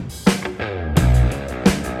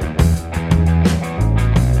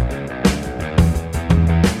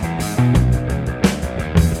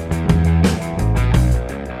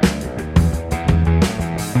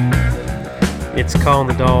Calling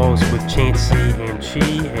the Dogs with Chancey and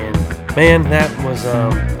Chi, and man, that was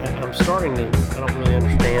I'm starting to. I don't really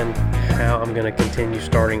understand how I'm going to continue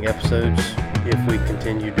starting episodes if we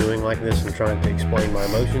continue doing like this and trying to explain my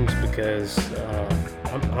emotions, because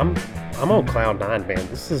I'm on cloud nine, man.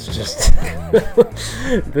 This is just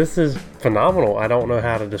this is phenomenal. I don't know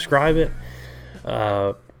how to describe it.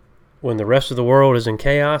 When the rest of the world is in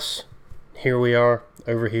chaos, here we are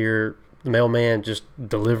over here. The mailman just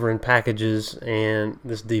delivering packages, and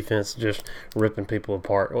this defense just ripping people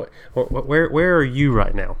apart. Where are you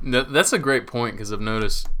right now? No, that's a great point, because I've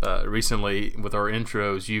noticed recently with our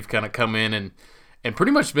intros, you've kind of come in and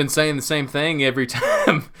pretty much been saying the same thing every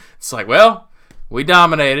time. It's like, well, we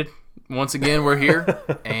dominated. Once again, we're here,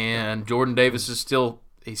 and Jordan Davis is still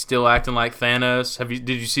acting like Thanos. Did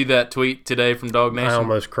you see that tweet today from Dog Nation? I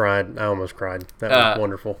almost cried. That was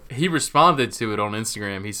wonderful. He responded to it on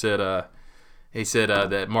Instagram. He said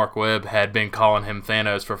that Mark Webb had been calling him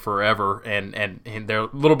Thanos for forever, and they're a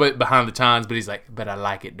little bit behind the times, but he's like, but I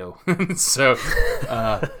like it though. So,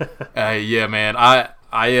 yeah, man,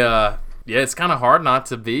 it's kind of hard not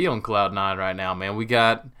to be on cloud nine right now, man. We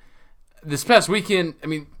got this past weekend. I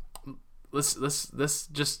mean, let's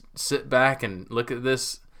just sit back and look at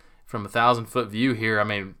this from a 1,000-foot view here. I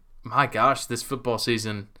mean, my gosh, this football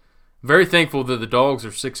season. Very thankful that the Dogs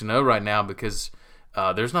are 6-0 right now, because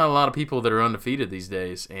there's not a lot of people that are undefeated these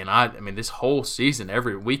days. And I mean, this whole season,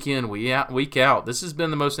 every weekend, week out, this has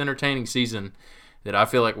been the most entertaining season that I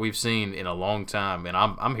feel like we've seen in a long time. And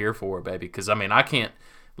I'm here for it, baby, because I mean, I can't,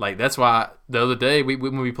 like, that's why the other day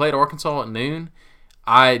when we played Arkansas at noon,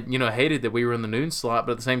 I hated that we were in the noon slot,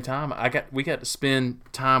 but at the same time, we got to spend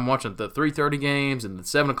time watching the 3:30 games and the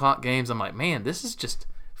 7 o'clock games. I'm like, man, this is just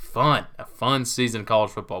fun, a fun season of college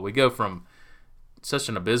football. We go from such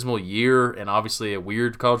an abysmal year and obviously a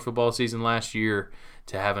weird college football season last year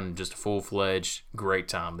to having just a full-fledged great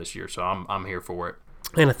time this year. So I'm here for it.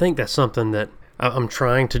 And I think that's something that I'm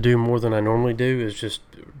trying to do more than I normally do, is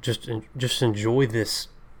just enjoy this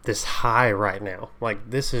high right now. Like,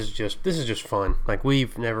 this is just fun. Like, we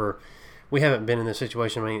haven't been in this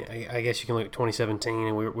situation. I mean, I guess you can look at 2017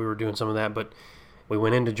 and we were doing some of that, but we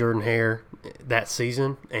went into Jordan-Hare that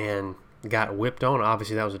season and got whipped on.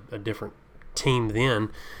 Obviously that was a different team then,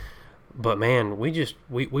 but man,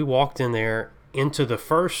 we walked in there into the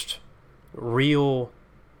first real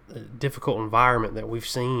difficult environment that we've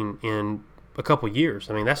seen in a couple years.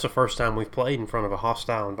 I mean, that's the first time we've played in front of a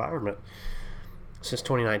hostile environment since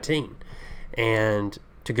 2019, and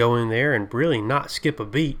to go in there and really not skip a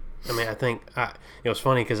beat. I mean, I think it was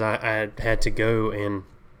funny because I had to go, and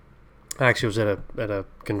I actually was at a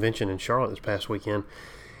convention in Charlotte this past weekend,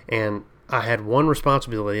 and I had one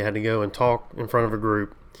responsibility. I had to go and talk in front of a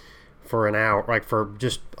group for an hour, like for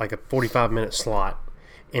just like a 45-minute slot,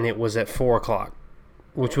 and it was at 4 o'clock,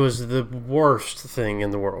 which was the worst thing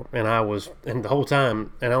in the world. And the whole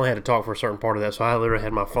time, and I only had to talk for a certain part of that, so I literally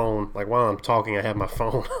had my phone, like while I'm talking, I have my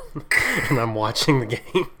phone, and I'm watching the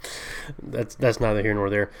game. That's neither here nor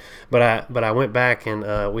there. But I went back,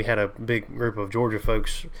 and we had a big group of Georgia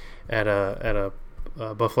folks at a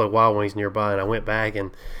Buffalo Wild Wings nearby, and I went back,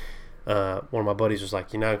 and one of my buddies was like,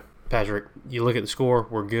 Patrick, you look at the score,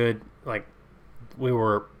 we're good. Like,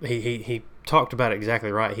 he talked about it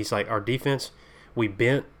exactly right. He's like, our defense, we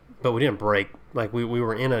bent, but we didn't break. Like, we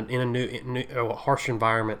were in a new harsh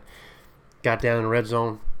environment. Got down in the red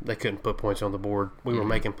zone, they couldn't put points on the board. We were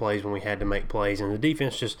making plays when we had to make plays, and the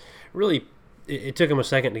defense just really, it took them a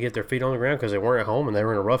second to get their feet on the ground because they weren't at home and they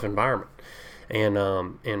were in a rough environment.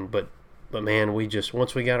 But man,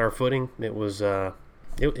 once we got our footing, it was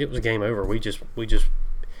game over.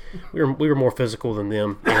 We were more physical than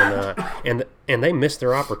them, and they missed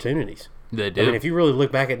their opportunities. They did. I mean, if you really look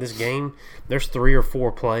back at this game, there's 3 or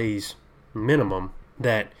 4 plays minimum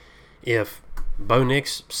that if Bo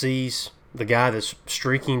Nix sees the guy that's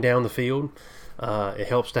streaking down the field, it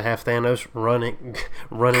helps to have Thanos running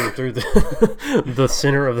through the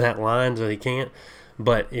center of that line so he can't.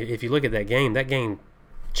 But if you look at that game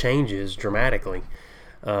changes dramatically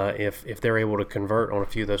if they're able to convert on a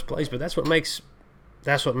few of those plays. But that's what makes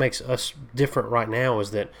us different right now,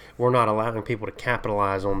 is that we're not allowing people to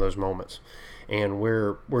capitalize on those moments, and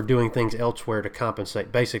we're doing things elsewhere to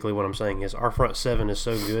compensate. Basically what I'm saying is our front seven is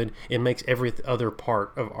so good, it makes every other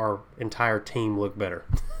part of our entire team look better.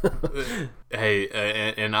 Hey,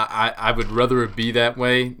 and I would rather it be that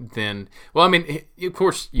way than, well, I mean, of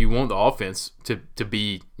course you want the offense to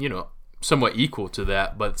be, somewhat equal to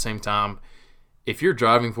that, but at the same time, if your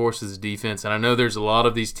driving force is defense, and I know there's a lot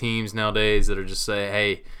of these teams nowadays that are just saying,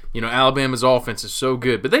 hey, Alabama's offense is so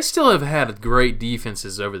good, but they still have had great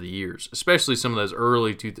defenses over the years, especially some of those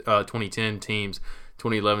early 2010 teams,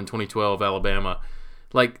 2011, 2012 Alabama.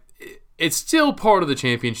 Like, it's still part of the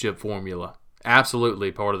championship formula.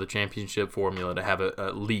 Absolutely part of the championship formula to have an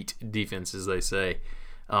elite defense, as they say.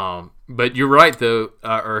 But you're right, though,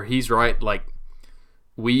 or he's right. Like,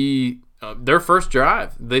 their first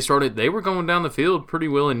drive, they were going down the field pretty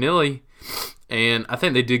willy-nilly, and I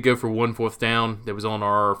think they did go for 1 4th down. That was on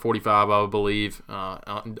our 45, I believe,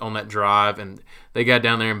 on that drive, and they got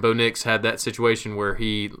down there, and Bo Nix had that situation where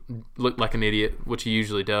he looked like an idiot, which he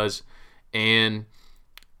usually does, and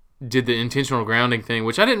did the intentional grounding thing,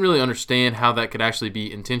 which I didn't really understand how that could actually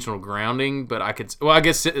be intentional grounding, but I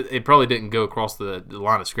guess it probably didn't go across the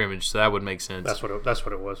line of scrimmage, so that would make sense. That's what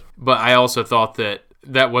it was. But I also thought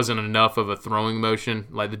that wasn't enough of a throwing motion.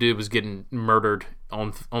 Like, the dude was getting murdered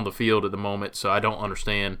on the field at the moment, so I don't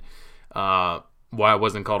understand why it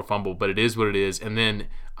wasn't called a fumble, but it is what it is. And then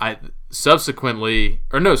it was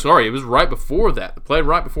right before that. The play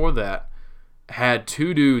right before that had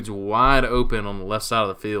two dudes wide open on the left side of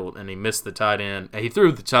the field, and he missed the tight end. He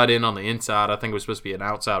threw the tight end on the inside. I think it was supposed to be an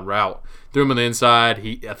outside route. Threw him on the inside.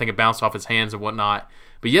 I think it bounced off his hands and whatnot.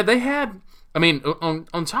 But yeah, they had,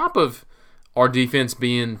 on top of our defense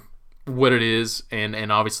being what it is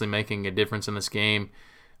and obviously making a difference in this game,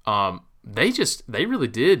 they really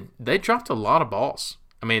did. They dropped a lot of balls.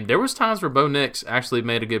 There was times where Bo Nix actually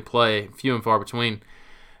made a good play, few and far between,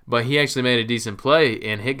 but he actually made a decent play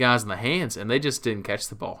and hit guys in the hands, and they just didn't catch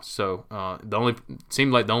the ball. So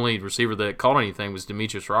seemed like the only receiver that caught anything was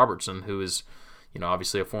Demetrius Robertson, who is,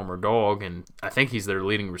 obviously a former Dog, and I think he's their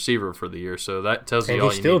leading receiver for the year. So that tells you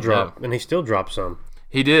all you need to know. And he still dropped some.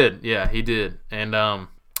 He did, yeah, he did. And I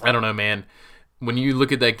don't know, man. When you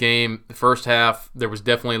look at that game, the first half, there was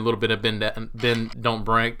definitely a little bit of bend don't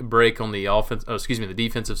break on the the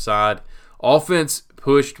defensive side. Offense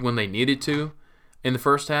pushed when they needed to in the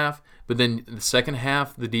first half, but then the second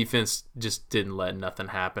half, the defense just didn't let nothing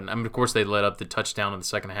happen. Of course, they let up the touchdown in the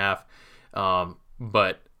second half,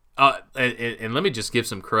 but let me just give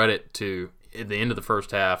some credit to at the end of the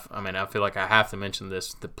first half. I feel like I have to mention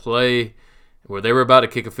this. The play where they were about to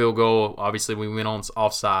kick a field goal, obviously we went on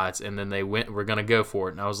offsides, and then we're going to go for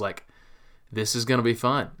it. And I was like, this is going to be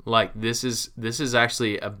fun. Like, this is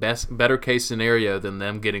actually a better case scenario than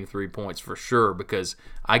them getting 3 points for sure, because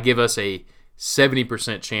I give us a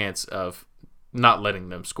 70% chance of not letting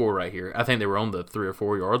them score right here. I think they were on the 3 or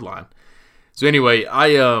 4 yard line. So anyway,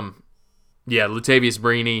 Latavius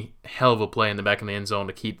Brini, hell of a play in the back of the end zone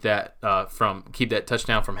to keep that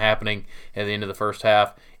touchdown from happening at the end of the first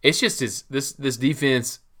half. It's just this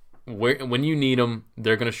defense, when you need them,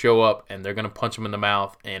 they're going to show up and they're going to punch them in the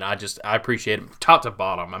mouth. And I appreciate it top to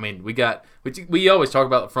bottom. We always talk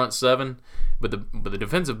about the front seven, but the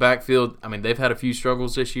defensive backfield, they've had a few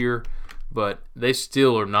struggles this year, but they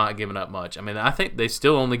still are not giving up much. I think they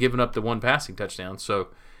still only given up the one passing touchdown. So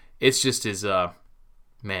it's just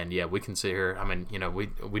man, yeah, we can sit here.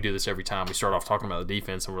 We do this every time. We start off talking about the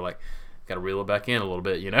defense, and we're like, got to reel it back in a little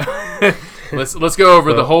bit, Let's go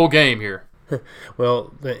over the whole game here.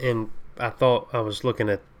 Well, and I thought I was looking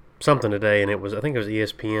at something today, and I think it was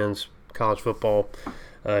ESPN's college football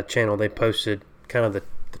channel. They posted kind of the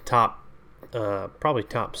top, probably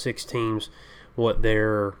top 6 teams, what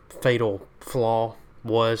their fatal flaw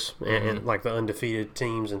was, and like the undefeated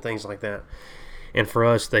teams and things like that. And for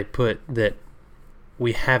us, they put that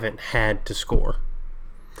we haven't had to score,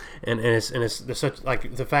 and it's such,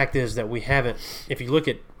 like, the fact is that we haven't. If you look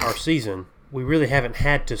at our season, we really haven't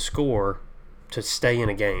had to score to stay in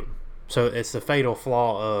a game. So it's the fatal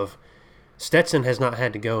flaw of Stetson has not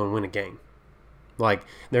had to go and win a game. Like,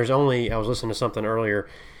 I was listening to something earlier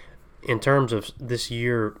in terms of this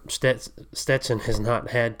year. Stetson has not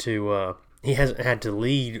had to. He hasn't had to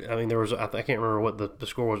lead. There was, I can't remember what the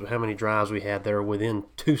score was, but how many drives we had there within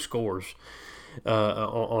 2 scores.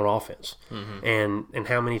 On offense, and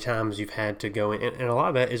how many times you've had to go in, and a lot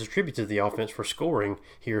of that is attributed to the offense for scoring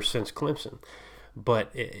here since Clemson,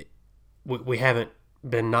 but we haven't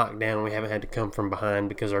been knocked down. We haven't had to come from behind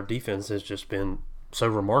because our defense has just been so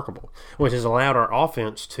remarkable, which has allowed our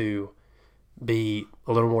offense to be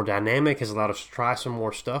a little more dynamic, has allowed us to try some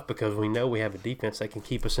more stuff because we know we have a defense that can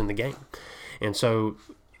keep us in the game, and so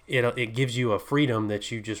it gives you a freedom that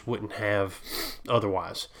you just wouldn't have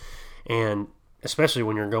otherwise, and especially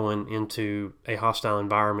when you're going into a hostile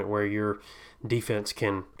environment where your defense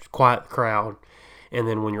can quiet the crowd, and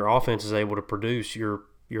then when your offense is able to produce, you're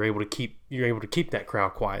you're able to keep that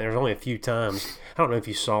crowd quiet. There's only a few times. I don't know if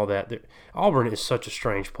you saw that. Auburn is such a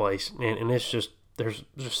strange place, and it's just there's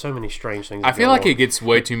just so many strange things. I feel like it gets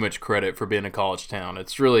way too much credit for being a college town.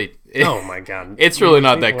 It's really oh my god, it's really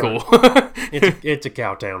not that cool. It's a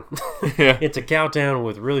cow town. Yeah. It's a cow town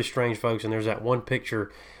with really strange folks. And there's that one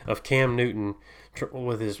picture of Cam Newton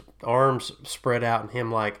with his arms spread out and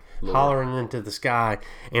him like hollering into the sky,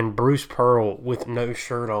 and Bruce Pearl with no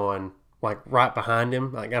shirt on, like right behind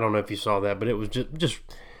him. Like I don't know if you saw that, but it was just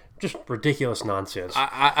ridiculous nonsense.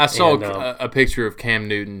 I saw a picture of Cam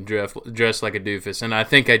Newton dressed like a doofus, and I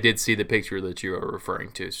think I did see the picture that you are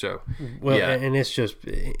referring to. So, well, yeah. And it's just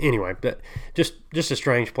anyway, but just a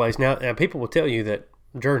strange place. Now people will tell you that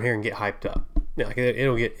Jordan Hare can get hyped up. Like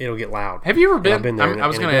it'll get loud. Have you ever been? I've been there, I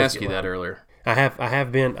was going to ask you loud. that earlier.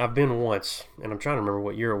 I've been once, and I'm trying to remember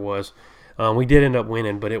what year it was. We did end up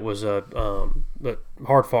winning, but it was a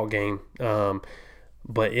hard fought game.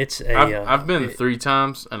 But it's I've been 3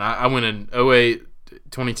 times, and I went in 2008,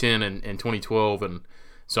 2010, and 2012, and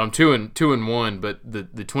so I'm 2-1. But the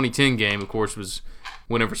 2010 game, of course, was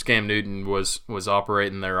whenever Cam Newton was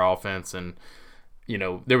operating their offense, and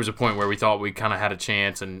there was a point where we thought we kind of had a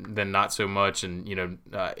chance, and then not so much, and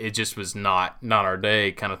it just was not our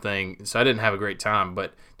day kind of thing. So I didn't have a great time.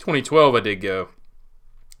 But 2012, I did go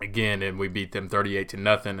again, and we beat them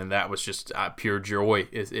 38-0, and that was just pure joy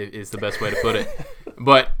is the best way to put it.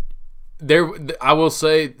 But I will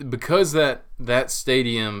say, because that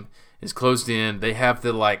stadium is closed in, they have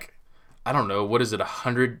the I don't know, what is it,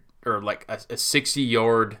 100 or like a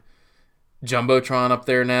 60-yard jumbotron up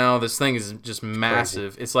there now. This thing is just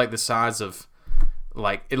massive. It's like the size of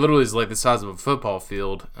it literally is like the size of a football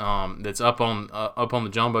field. That's up on the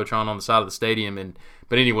jumbotron on the side of the stadium.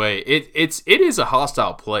 But anyway, it is a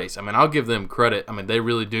hostile place. I mean, I'll give them credit. I mean, they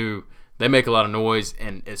really do. They make a lot of noise,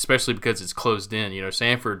 and especially because it's closed in.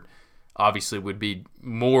 Sanford obviously would be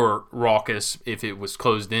more raucous if it was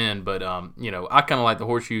closed in. But I kind of like the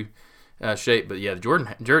horseshoe shape. But yeah,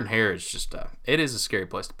 Jordan Hare is just it is a scary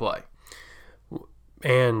place to play.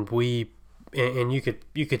 And you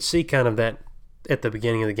could see kind of that at the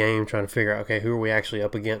beginning of the game, trying to figure out, okay, who are we actually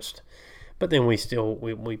up against? But then we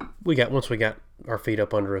got, once we got our feet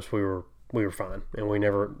up under us, we were fine, and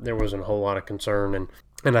there wasn't a whole lot of concern,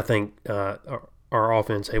 and I think our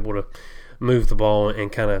offense able to move the ball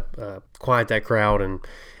and kind of quiet that crowd and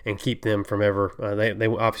keep them from ever. They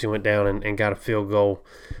obviously went down and got a field goal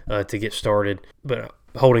to get started, but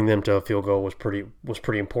holding them to a field goal was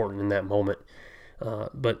pretty important in that moment.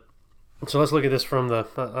 But so let's look at this from the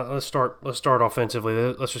let's start offensively.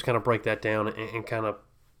 Let's just kind of break that down and kind of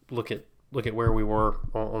look at where we were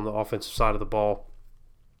on the offensive side of the ball.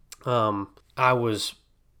 I was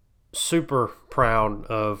super proud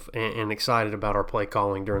of and excited about our play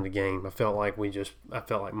calling during the game. I felt like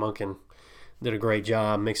Monken did a great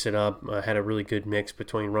job, mixed it up, had a really good mix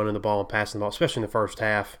between running the ball and passing the ball, especially in the first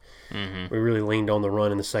half. Mm-hmm. We really leaned on the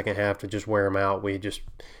run in the second half to just wear them out.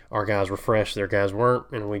 Our guys were fresh, their guys weren't,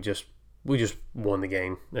 and we just won the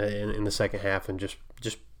game in the second half and just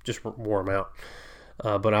wore them out.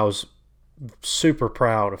 But I was super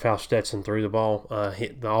proud of how Stetson threw the ball.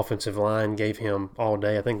 The offensive line gave him all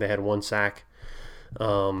day. I think they had 1 sack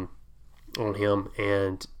on him,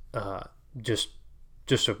 and just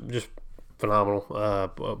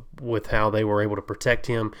phenomenal with how they were able to protect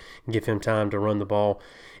him and give him time to run the ball.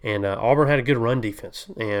 And Auburn had a good run defense,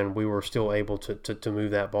 and we were still able to move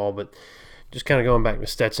that ball. But just kind of going back to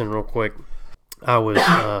Stetson real quick, I was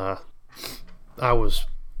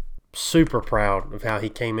super proud of how he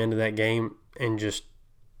came into that game and just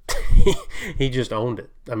he just owned it.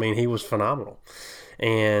 I mean, he was phenomenal.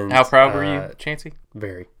 And how proud were you, Chancey?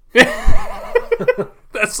 Very.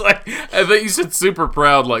 That's I think you said super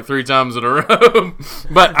proud like 3 times in a row.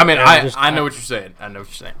 But I mean, I know what you're saying. I know what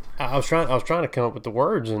you're saying. I was trying to come up with the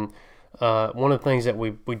words, and one of the things that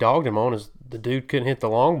we dogged him on is the dude couldn't hit the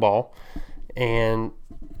long ball, and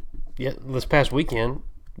yet this past weekend,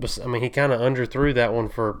 he kind of underthrew that one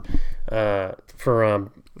for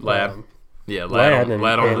Ladd. Yeah, Ladd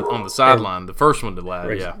on the sideline. The first one to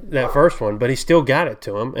Ladd, yeah. That first one, but he still got it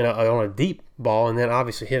to him and on a deep ball, and then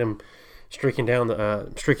obviously hit him streaking down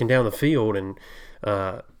the field, and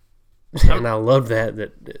I love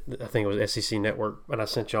that I think it was SEC Network, and I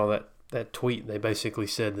sent y'all that tweet. They basically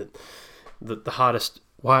said that the hottest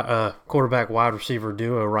quarterback wide receiver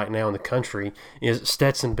duo right now in the country is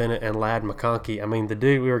Stetson Bennett and Ladd McConkey. I mean, the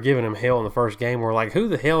dude, we were giving him hell in the first game. We're like, who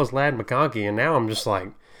the hell is Ladd McConkey? And now I'm just like,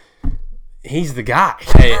 he's the guy.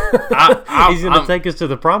 Hey, he's going to take us to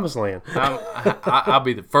the promised land. I'll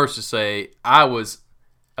be the first to say I was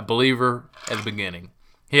a believer at the beginning.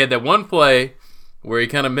 He had that one play where he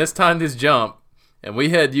kind of mistimed his jump, and we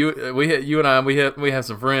had you and I, we have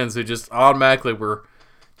some friends who just automatically were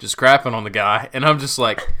just crapping on the guy, and I'm just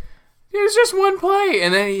like, it was just one play,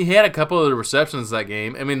 and then he had a couple of the receptions that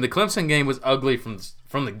game. I mean, the Clemson game was ugly from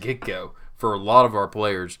the get-go for a lot of our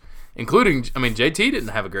players, including, I mean, JT didn't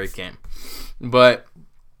have a great game, but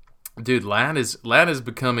dude, Ladd is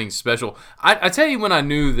becoming special. I tell you when I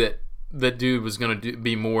knew that dude was going to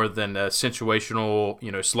be more than a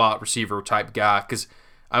situational, slot receiver type guy, because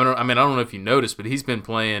I don't know if you noticed, but he's been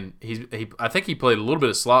playing. I think he played a little bit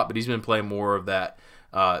of slot, but he's been playing more of that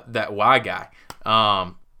Y guy.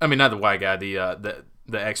 I mean, not the Y guy, the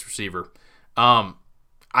X receiver.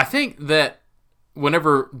 I think that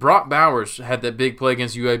whenever Brock Bowers had that big play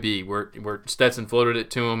against UAB, where Stetson floated it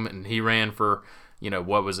to him and he ran for,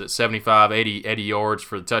 what was it, 75, 80 yards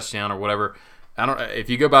for the touchdown or whatever. I don't. If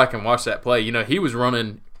you go back and watch that play, he was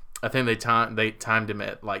running. I think they timed him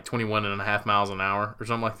at like 21.5 miles an hour or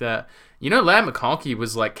something like that. Ladd McConkey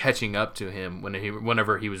was like catching up to him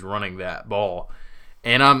whenever he was running that ball.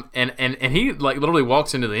 And he like literally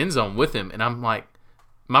walks into the end zone with him, and I'm like,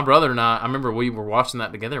 my brother and I remember we were watching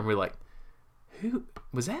that together, and we were like, who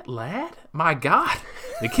was that, Ladd? My God,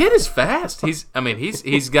 the kid is fast. He's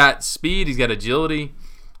got speed, he's got agility.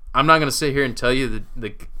 I'm not gonna sit here and tell you that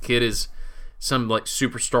the kid is some like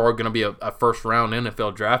superstar, gonna be a first round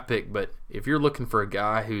NFL draft pick, but if you're looking for a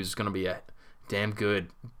guy who's gonna be a damn good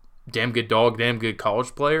dog, damn good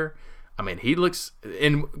college player. I mean, he looks,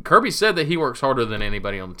 and Kirby said that he works harder than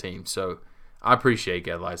anybody on the team, so I appreciate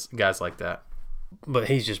guys like that. But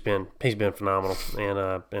he's been phenomenal and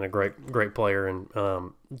a great player, and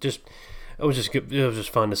it was just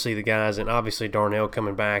fun to see the guys, and obviously Darnell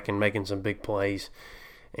coming back and making some big plays,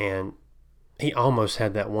 and he almost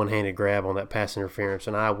had that one-handed grab on that pass interference,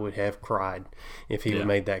 and I would have cried if he had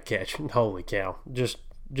made that catch. Holy cow, just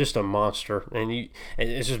a monster, and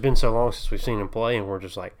it's just been so long since we've seen him play, and we're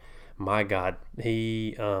just like, my God,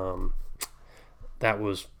 he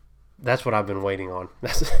that's what I've been waiting on.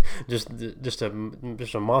 That's just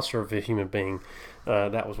a monster of a human being.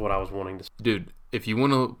 That was what I was wanting to see. Dude, if you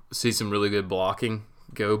want to see some really good blocking,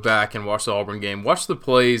 go back and watch the Auburn game. Watch the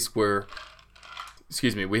plays where,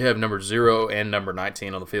 we have number 0 and number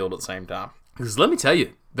 19 on the field at the same time. Because let me tell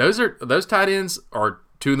you, those tight ends are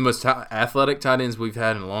two of the most athletic tight ends we've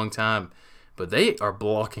had in a long time. But they are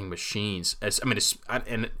blocking machines.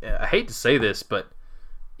 And I hate to say this, but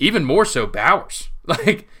even more so Bowers.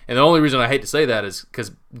 And the only reason I hate to say that is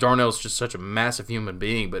because Darnell's just such a massive human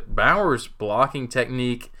being. But Bowers' blocking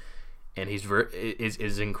technique, and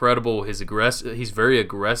is incredible. He's very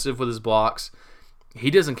aggressive with his blocks.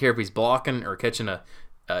 He doesn't care if he's blocking or catching a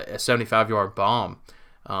 75-yard bomb.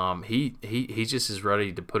 He just is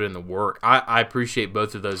ready to put in the work. I appreciate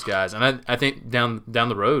both of those guys, and I think down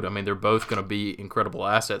the road, I mean, they're both going to be incredible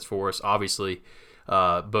assets for us. Obviously,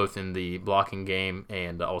 both in the blocking game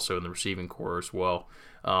and also in the receiving core as well.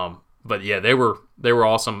 But yeah, they were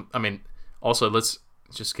awesome. I mean, also let's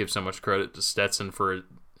just give so much credit to Stetson for.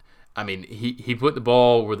 I mean, he put the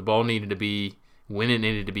ball where the ball needed to be, when it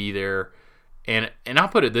needed to be there, and I'll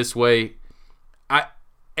put it this way,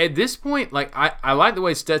 At this point, I like the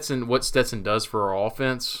way what Stetson does for our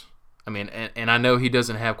offense. I mean, and I know he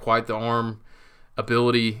doesn't have quite the arm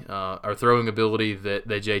ability or throwing ability that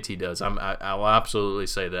JT does. I'll absolutely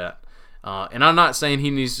say that. And I'm not saying he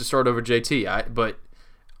needs to start over JT. But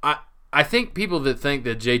I think people that think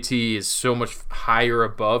that JT is so much higher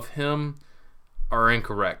above him are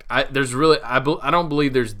incorrect. I don't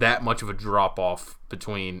believe there's that much of a drop off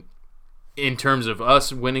in terms of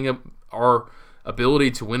us winning our ability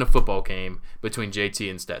to win a football game between JT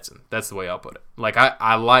and Stetson. That's the way I'll put it.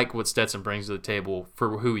 I like what Stetson brings to the table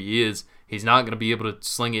for who he is. He's not going to be able to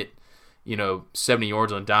sling it, 70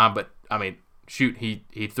 yards on a dime, but I mean, shoot,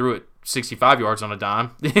 he threw it 65 yards on a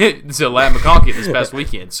dime to Ladd McConkey this past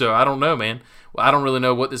weekend. So I don't know, man. I don't really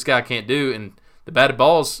know what this guy can't do, and the batted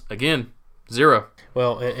balls, again, 0.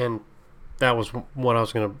 Well, and that was what I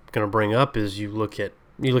was going to bring up is you look at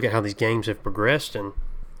how these games have progressed, and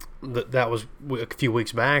that was a few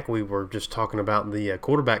weeks back. We were just talking about the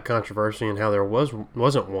quarterback controversy and how there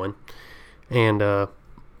wasn't one, and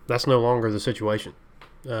that's no longer the situation.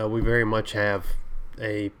 We very much have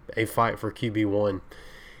a fight for QB1,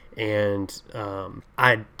 and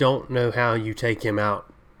I don't know how you take him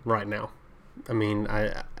out right now. I mean,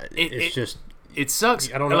 it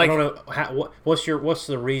sucks. I don't know what's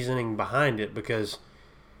the reasoning behind it, because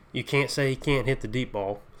you can't say he can't hit the deep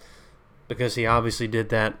ball, because he obviously did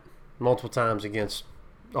that multiple times against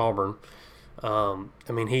Auburn.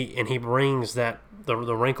 I mean, he brings that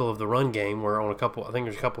the wrinkle of the run game where on I think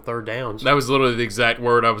there's a couple third downs. That was literally the exact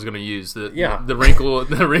word I was going to use. The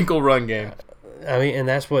wrinkle run game. I mean, and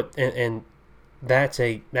that's what and that's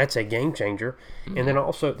a game changer. Mm-hmm. And then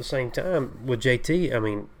also at the same time with JT, I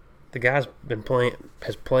mean, the guy's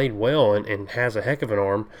has played well and has a heck of an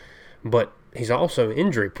arm, but he's also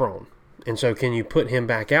injury prone. And so can you put him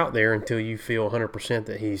back out there until you feel 100%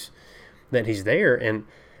 that he's there? And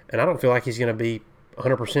I don't feel like he's going to be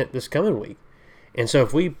 100% this coming week. And so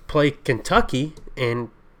if we play Kentucky and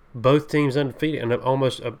both teams undefeated and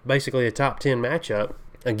almost basically a top 10 matchup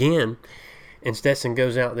again, and Stetson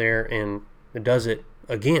goes out there and does it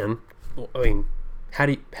again, I mean, how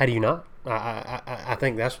do you not? I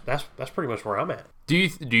think that's pretty much where I'm at. Do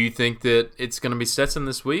you think that it's going to be Stetson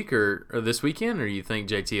this week or this weekend, or do you think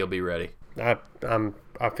JT will be ready? I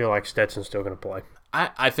feel like Stetson's still going to play.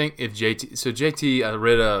 I think if JT, I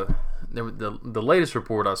read the latest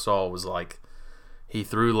report I saw was like he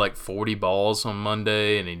threw like 40 balls on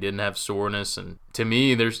Monday and he didn't have soreness, and to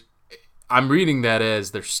me I'm reading that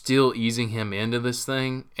as they're still easing him into this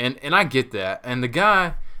thing, and I get that. And the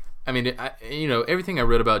guy, I mean, everything I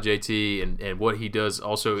read about JT and what he does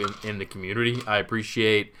also in the community, I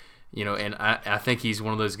appreciate, and I think he's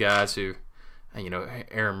one of those guys who,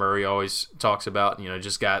 Aaron Murray always talks about,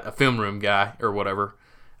 just got a film room guy or whatever,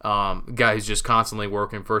 guy who's just constantly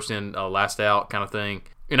working first in, last out kind of thing.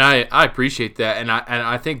 And I appreciate that, and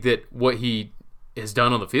I think that what he has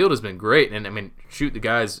done on the field has been great. And I mean, shoot, the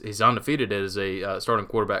guy's he's undefeated as a starting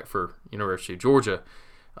quarterback for University of Georgia.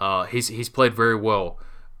 He's played very well.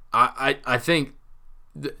 I think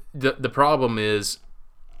the problem is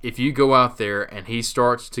if you go out there and he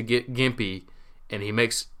starts to get gimpy and he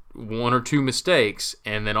makes one or two mistakes,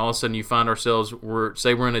 and then all of a sudden you find ourselves we're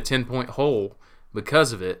in a 10-point hole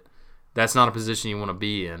because of it. That's not a position you want to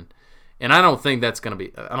be in. And I don't think that's going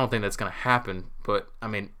to happen. But I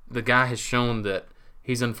mean, the guy has shown that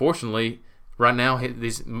he's unfortunately right now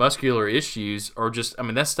these muscular issues are just. I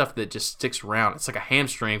mean, that's stuff that just sticks around. It's like a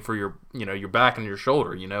hamstring for your back and your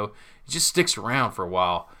shoulder. It just sticks around for a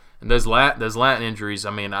while. And those lat injuries.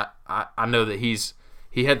 I mean, I know that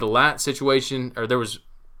he had the lat situation, or there was.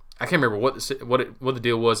 I can't remember what the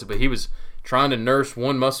deal was, but he was trying to nurse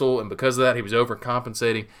one muscle, and because of that, he was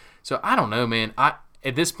overcompensating. So I don't know, man. At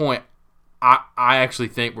this point, I actually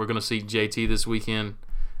think we're going to see JT this weekend,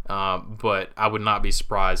 but I would not be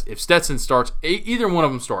surprised if Stetson starts. Either one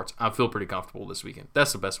of them starts. I feel pretty comfortable this weekend.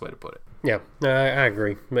 That's the best way to put it. Yeah, I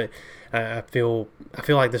agree. But I feel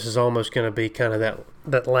like this is almost going to be kind of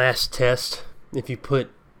that last test if you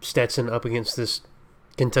put Stetson up against this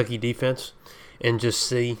Kentucky defense and just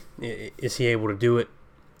see is he able to do it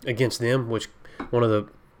against them. Which one of the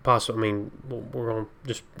possible. I mean, we're going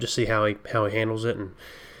to just see how he handles it and.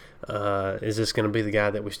 Is this going to be the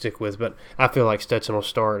guy that we stick with? But I feel like Stetson will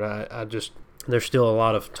start. There's still a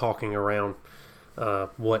lot of talking around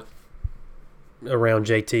around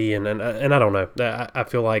JT and I don't know. I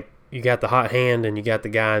feel like you got the hot hand and you got the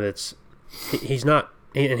guy that's he's not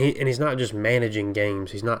just managing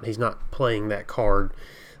games. He's not playing that card.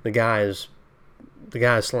 The guy is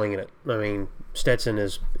slinging it. I mean, Stetson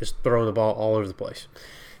is throwing the ball all over the place,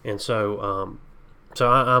 and so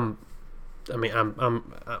I'm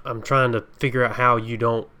trying to figure out how you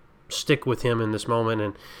don't stick with him in this moment,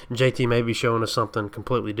 and JT may be showing us something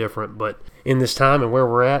completely different. But in this time and where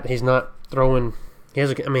we're at, he's not throwing.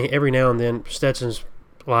 Every now and then Stetson's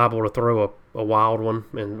liable to throw a wild one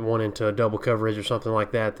and one into a double coverage or something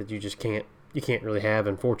like that you just can't really have.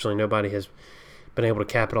 Unfortunately, nobody has been able to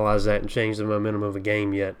capitalize that and change the momentum of a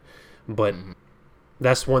game yet. But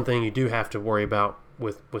that's one thing you do have to worry about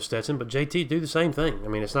with Stetson, but JT do the same thing. I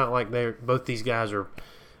mean, it's not like both these guys are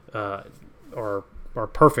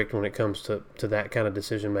perfect when it comes to that kind of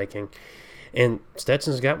decision making. And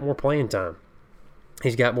Stetson's got more playing time.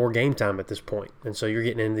 He's got more game time at this point, and so you're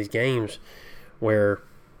getting into these games where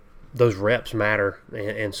those reps matter,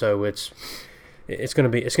 and so it's going to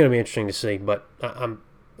be interesting to see. But I'm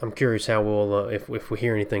curious how we'll if we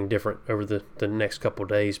hear anything different over the next couple of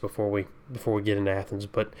days before we get into Athens,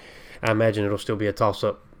 but. I imagine it'll still be a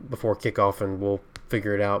toss-up before kickoff, and we'll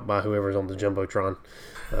figure it out by whoever's on the Jumbotron.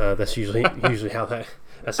 That's usually how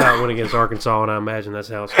that's how it went against Arkansas, and I imagine that's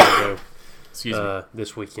how it's going to go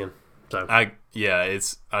this weekend. So I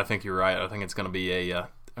think you're right. I think it's going to be a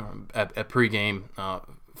pregame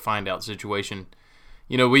find-out situation.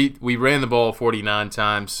 We ran the ball 49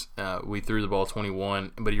 times. We threw the ball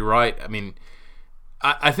 21, but you're right. I mean,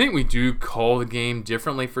 I think we do call the game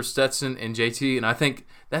differently for Stetson and JT, and I think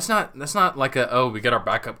that's not like we got our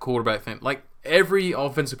backup quarterback thing. Like every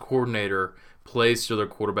offensive coordinator plays to their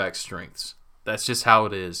quarterback's strengths. That's just how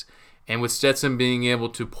it is. And with Stetson being able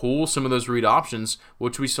to pull some of those read options,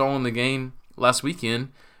 which we saw in the game last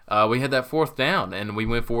weekend, we had that 4th down, and we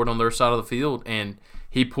went forward on their side of the field, and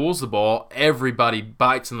he pulls the ball. Everybody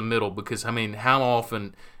bites in the middle because, how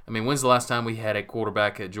often – when's the last time we had a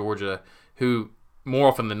quarterback at Georgia who more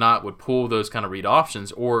often than not would pull those kind of read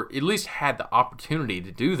options or at least had the opportunity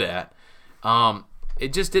to do that?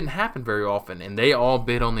 It just didn't happen very often, and they all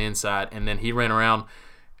bit on the inside, and then he ran around.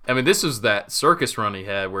 This was that circus run he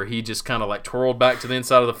had where he just kind of like twirled back to the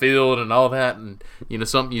inside of the field and all that, and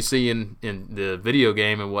something you see in the video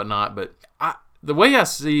game and whatnot. But the way I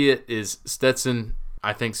see it is Stetson.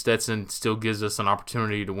 I think Stetson still gives us an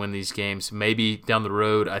opportunity to win these games. Maybe down the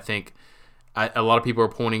road, I think a lot of people are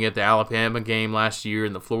pointing at the Alabama game last year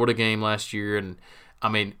and the Florida game last year, and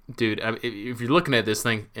dude, if you're looking at this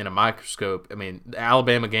thing in a microscope, the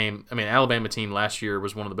Alabama game, Alabama team last year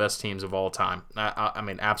was one of the best teams of all time.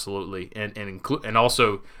 Absolutely, and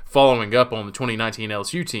also following up on the 2019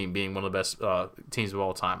 LSU team being one of the best teams of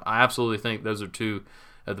all time. I absolutely think those are two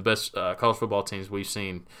of the best college football teams we've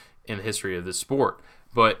seen in the history of this sport.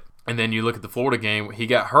 And then you look at the Florida game, he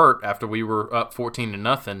got hurt after we were up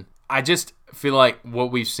 14-0. I just feel like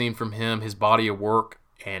what we've seen from him, his body of work,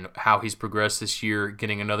 and how he's progressed this year,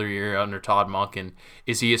 getting another year under Todd Monken.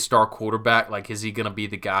 Is he a star quarterback? Like, is he going to be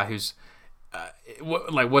the guy who's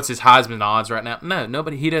what's his Heisman odds right now? No,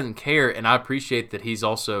 nobody. He doesn't care, and I appreciate that he's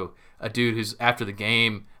also a dude who's after the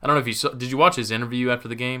game. I don't know if you saw. Did you watch his interview after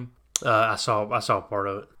the game? I saw part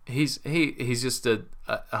of it. He's just a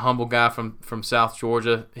humble guy from South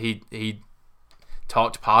Georgia. He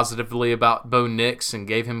talked positively about Bo Nix and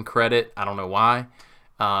gave him credit. I don't know why.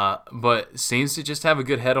 But seems to just have a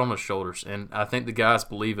good head on his shoulders, and I think the guys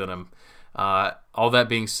believe in him. All that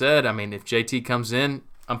being said, if JT comes in,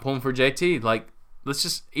 I'm pulling for JT. Like, let's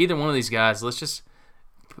just either one of these guys. Let's just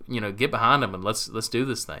get behind them and let's do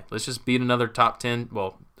this thing. Let's just beat another top 10.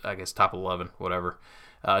 Well, I guess top 11, whatever.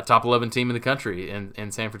 Top 11 team in the country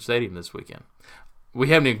in Sanford Stadium this weekend. We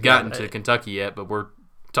haven't even gotten to Kentucky yet, but we're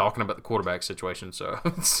talking about the quarterback situation. So,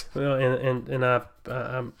 well, and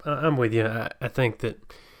I'm with you. I think that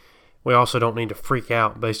we also don't need to freak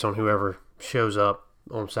out based on whoever shows up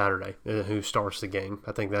on Saturday, who starts the game.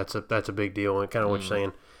 I think that's a big deal, and kind of what you're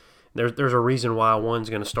saying. There's a reason why one's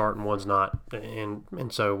going to start and one's not,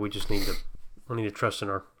 and so we just need to trust in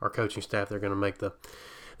our coaching staff. They're going to make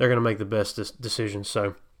the best decisions.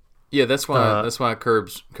 So. Yeah, that's why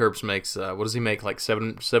Curbs makes what does he make, like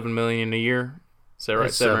 $7 million a year? Is that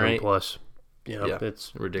right? 7 or 8 plus. Yeah,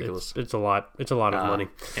 it's ridiculous. It's a lot. It's a lot of money,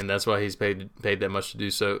 and that's why he's paid that much to do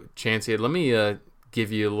so. Chancey, let me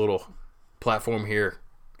give you a little platform here.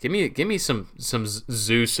 Give me some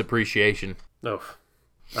Zeus appreciation. Oh,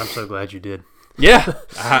 I'm so glad you did. Yeah,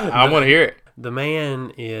 I want to hear it. The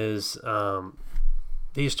man is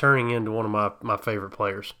he's turning into one of my favorite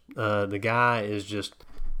players. The guy is just.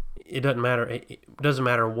 It doesn't matter. It doesn't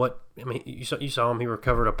matter what. You saw him. He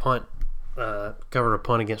recovered a punt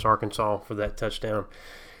against Arkansas for that touchdown,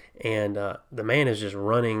 and the man is just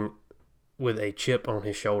running with a chip on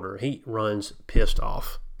his shoulder. He runs pissed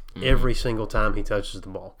off every single time he touches the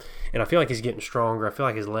ball, and I feel like he's getting stronger. I feel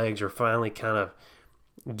like his legs are finally kind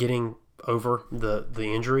of getting over the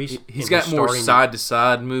injuries. He's got more side to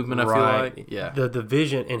side movement. I feel like, yeah, the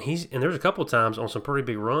vision, and there's a couple of times on some pretty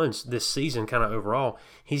big runs this season, kind of overall,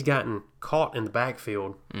 he's gotten caught in the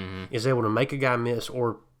backfield, is able to make a guy miss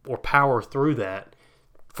or power through that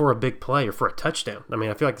for a big play or for a touchdown.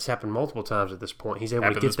 I feel like this happened multiple times at this point. He's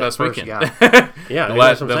able to get that first guy. Yeah, the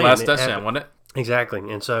last touchdown, wasn't it? Exactly,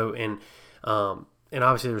 and so and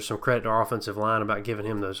obviously there's some credit to our offensive line about giving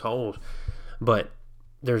him those holes, but.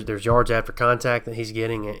 There's yards after contact that he's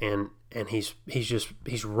getting, and he's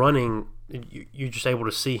running. You're just able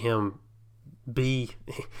to see him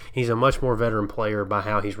he's a much more veteran player by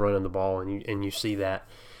how he's running the ball, and you see that.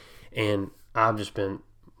 And I've just been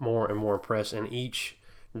more and more impressed. And each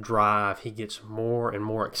drive, he gets more and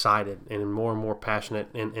more excited and more passionate.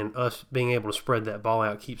 And us being able to spread that ball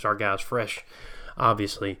out keeps our guys fresh,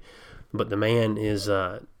 obviously. But the man is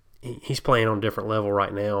he's playing on a different level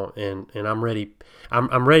right now, and I'm ready.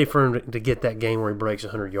 I'm ready for him to get that game where he breaks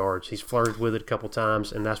 100 yards. He's flirted with it a couple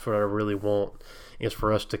times, and that's what I really want, is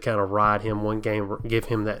for us to kind of ride him one game, give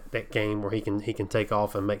him that game where he can take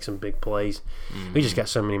off and make some big plays. We just got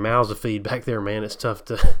so many mouths to feed back there, man. It's tough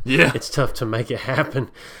to make it happen.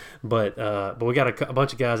 But we got a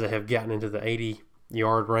bunch of guys that have gotten into the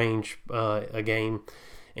 80-yard range a game,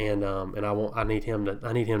 and I need him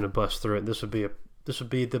to bust through it. This would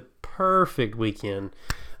be the perfect weekend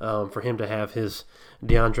for him to have his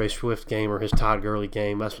DeAndre Swift game or his Todd Gurley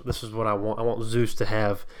game. This is what I want. I want Zeus to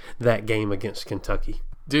have that game against Kentucky.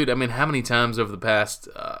 Dude, I mean, how many times over the past,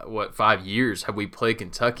 5 years have we played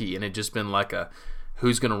Kentucky and it just been like a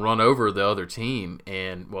who's going to run over the other team?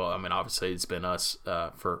 And, well, I mean, obviously it's been us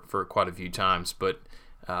for quite a few times. But,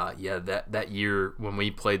 that year when we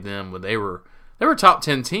played them, when they were a top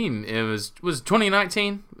 10 team, it was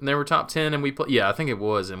 2019 and they were top 10 and we played, I think it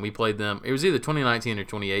was, and we played them. It was either 2019 or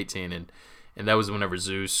 2018, and that was whenever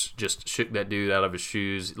Zeus just shook that dude out of his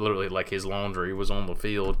shoes, literally like his laundry was on the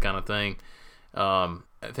field kind of thing.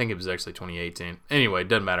 I think it was actually 2018. Anyway,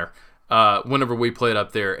 doesn't matter. Whenever we played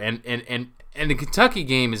up there, and the Kentucky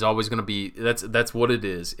game is always going to be that's what it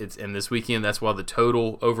is. It's and this weekend that's why the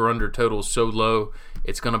total over under total is so low.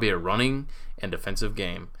 It's going to be a running and defensive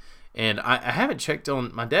game. And I haven't checked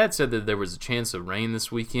on. My dad said that there was a chance of rain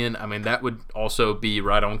this weekend. I mean, that would also be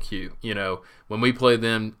right on cue. You know, when we played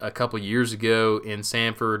them a couple years ago in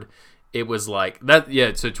Sanford, it was like that.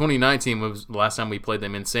 Yeah, so 2019 was the last time we played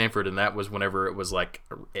them in Sanford, and that was whenever it was like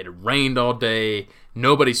it rained all day.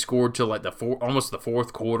 Nobody scored till like almost the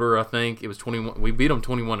fourth quarter. I think it was 21. We beat them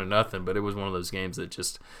 21-0, but it was one of those games that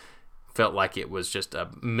just felt like it was just a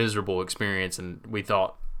miserable experience, and we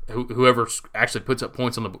thought whoever actually puts up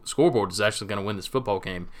points on the scoreboard is actually going to win this football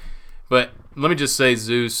game. But let me just say,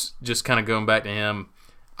 Zeus, just kind of going back to him,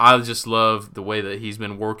 I just love the way that he's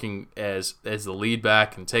been working as the lead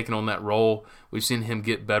back and taking on that role. We've seen him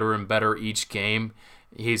get better and better each game.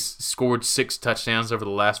 He's scored 6 touchdowns over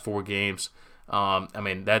the last 4 games. I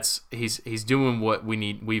mean, he's doing what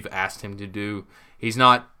we've asked him to do. He's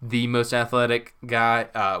not the most athletic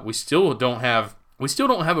guy. We still don't have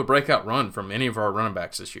a breakout run from any of our running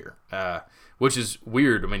backs this year, which is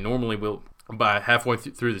weird. I mean, normally we'll by halfway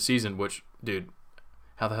through the season, which, dude,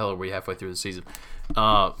 how the hell are we halfway through the season?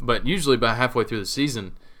 But usually by halfway through the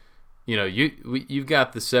season, you know, you've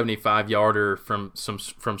got the 75-yarder from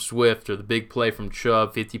Swift or the big play from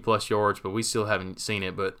Chubb, 50+ yards, but we still haven't seen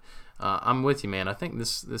it. But I'm with you, man. I think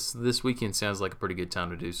this weekend sounds like a pretty good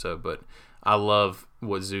time to do so. But I love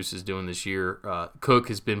what Zeus is doing this year. Cook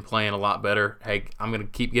has been playing a lot better. Hey, I'm gonna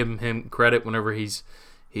keep giving him credit whenever he's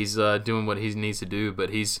doing what he needs to do, but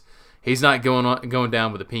he's not going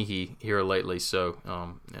down with a pinky here lately. So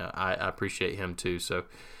I appreciate him too. So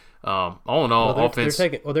all in all, offense.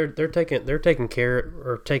 They're taking care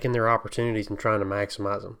or taking their opportunities and trying to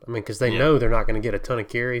maximize them. I mean, because they know they're not going to get a ton of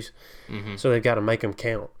carries, so they've got to make them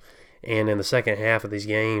count. And in the second half of these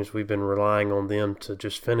games, we've been relying on them to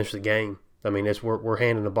just finish the game. I mean, we're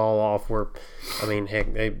handing the ball off. We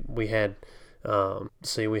had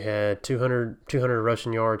 200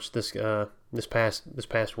 rushing yards this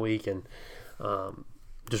past week, and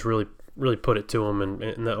just really put it to them.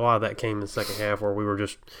 And a lot of that came in the second half, where we were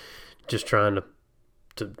just trying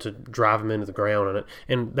to drive them into the ground,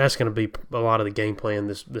 and that's going to be a lot of the game plan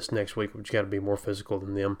this next week. We've got to be more physical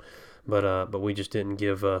than them, but we just didn't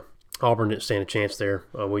give. Auburn didn't stand a chance there.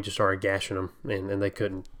 We just started gashing them, and they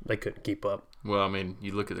couldn't keep up. Well, I mean,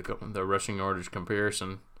 you look at the rushing yardage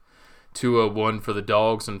comparison: 201 for the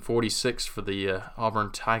Dogs and 46 for the Auburn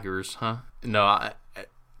Tigers, huh? No,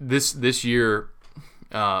 this year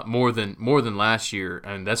more than last year,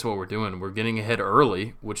 and that's what we're doing. We're getting ahead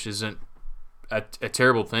early, which isn't a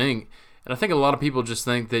terrible thing. And I think a lot of people just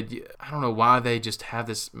think that, I don't know why they just have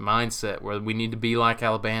this mindset where we need to be like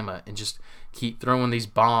Alabama and just keep throwing these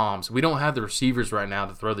bombs. We don't have the receivers right now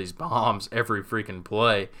to throw these bombs every freaking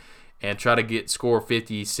play and try to score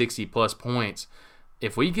 50, 60+ points.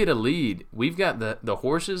 If we get a lead, we've got the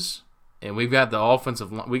horses and we've got the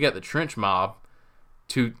offensive line, we got the trench mob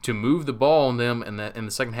to move the ball on them in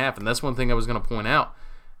the second half. And that's one thing I was going to point out.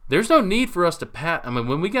 There's no need for us to pat. I mean,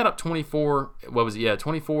 when we got up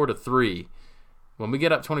 24-3. When we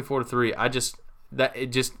get up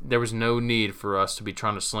 24-3, there was no need for us to be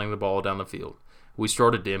trying to sling the ball down the field. We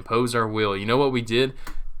started to impose our will. You know what we did?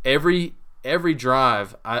 Every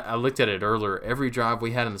drive, I looked at it earlier. Every drive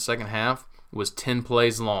we had in the second half was 10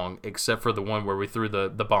 plays long, except for the one where we threw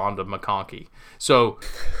the bomb to McConkey. So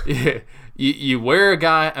you wear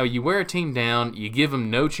a team down, you give them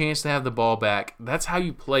no chance to have the ball back. That's how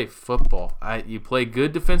you play football. You play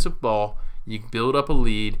good defensive ball, you build up a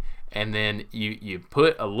lead, and then you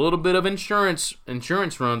put a little bit of insurance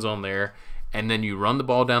runs on there, and then you run the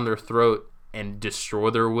ball down their throat and destroy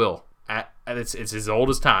their will. It's as old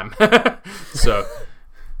as time. So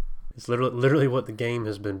it's literally what the game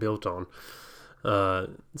has been built on.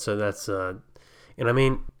 So that's and I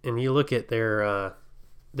mean, and you look at their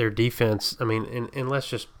defense. I mean, and let's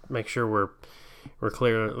just make sure we're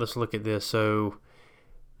clear. Let's look at this. So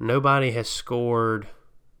nobody has scored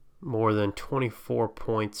more than 24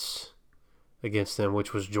 points against them,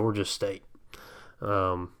 which was Georgia State.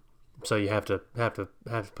 So you have to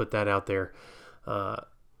put that out there.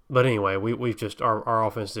 But anyway, we've just our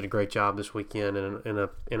offense did a great job this weekend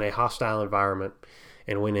in a hostile environment,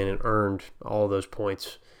 and went in and earned all those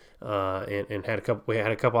points. And had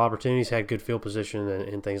a couple opportunities, had good field position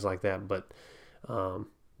and things like that. But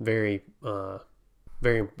very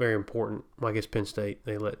very important. Well, I guess Penn State,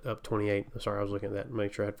 they let up 28. Sorry, I was looking at that to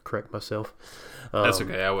make sure I had to correct myself. That's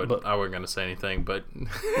okay. I wasn't going to say anything, but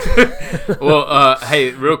well,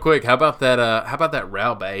 hey, real quick, how about that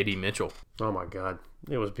route by A.D. Mitchell? Oh my God,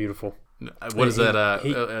 it was beautiful. What is that?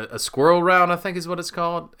 A squirrel route, I think is what it's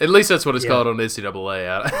called. At least that's what it's called on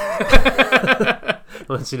NCAA.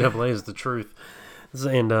 NCAA is the truth,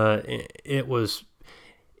 and it was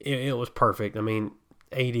perfect. I mean,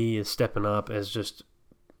 AD is stepping up as just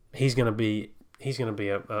he's gonna be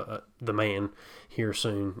the man here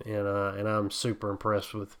soon, and I'm super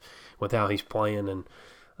impressed with how he's playing, and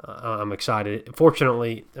I'm excited.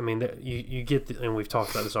 Fortunately, I mean, you get and we've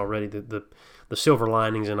talked about this already. The silver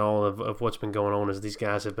linings and all of what's been going on is these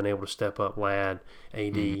guys have been able to step up. Ladd,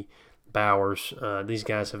 AD, Bowers, these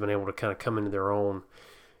guys have been able to kind of come into their own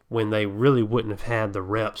when they really wouldn't have had the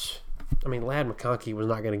reps. I mean, Ladd McConkey was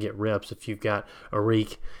not going to get reps if you've got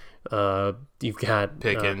Arik, you've got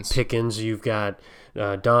Pickens, you've got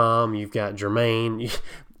Dom, you've got Jermaine.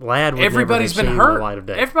 Ladd would everybody's never have been seen hurt. The light of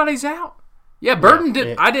day. Everybody's out. Yeah, Burton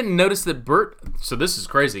didn't. I didn't notice that So this is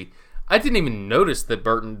crazy. I didn't even notice that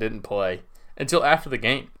Burton didn't play until after the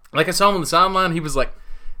game. Like, I saw him on the sideline. He was like,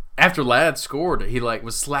 after Ladd scored, he like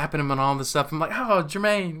was slapping him and all this stuff. I'm like, oh,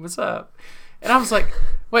 Jermaine, what's up? And I was like,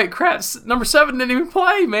 wait, crap, number 7 didn't even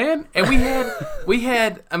play, man. And we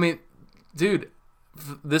had. I mean, dude,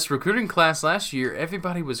 this recruiting class last year,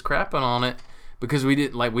 everybody was crapping on it because we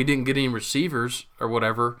didn't get any receivers or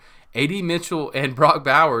whatever. A.D. Mitchell and Brock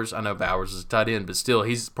Bowers. I know Bowers is a tight end, but still,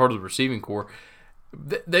 he's part of the receiving corps.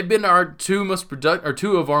 They've been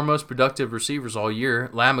two of our most productive receivers all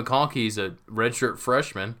year. Ladd McConkey's a redshirt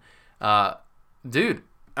freshman. Dude,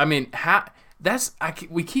 I mean,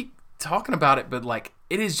 we keep talking about it, but like,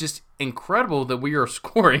 it is just incredible that we are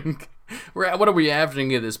scoring. What are we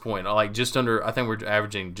averaging at this point? Like, I think we're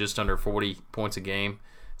averaging just under 40 points a game,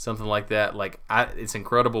 something like that. Like, it's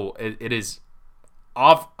incredible. It is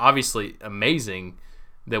obviously amazing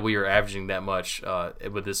that we are averaging that much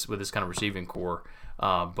with this kind of receiving core.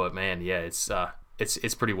 But man, yeah,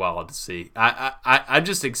 it's pretty wild to see. I'm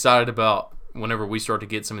just excited about whenever we start to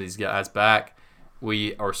get some of these guys back.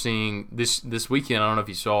 We are seeing this weekend. I don't know if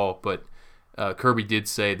you saw, but Kirby did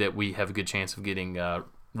say that we have a good chance of getting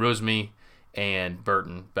Rosemy and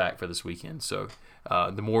Burton back for this weekend. So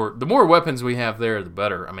the more weapons we have there, the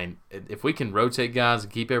better. I mean, if we can rotate guys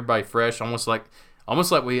and keep everybody fresh, almost like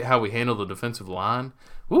how we handle the defensive line.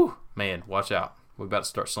 Woo, man, watch out. We're about to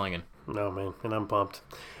start slinging. No, man, and I'm pumped.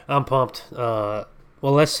 Well,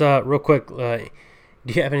 let's real quick.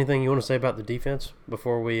 Do you have anything you want to say about the defense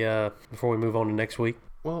before we move on to next week?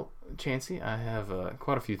 Well, Chancey, I have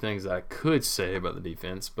quite a few things that I could say about the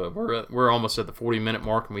defense, but we're almost at the 40-minute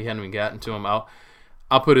mark and we haven't even gotten to them. I'll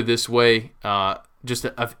put it this way. Just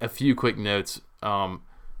a few quick notes.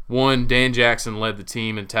 One, Dan Jackson led the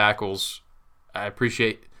team in tackles. I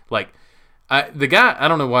appreciate the guy. I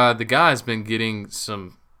don't know why the guy has been getting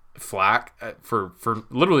some flack for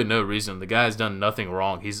literally no reason. The guy has done nothing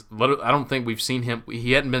wrong. I don't think we've seen him.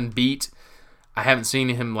 He hadn't been beat. I haven't seen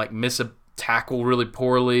him like miss a tackle really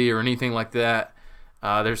poorly or anything like that.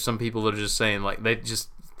 There's some people that are just saying like they just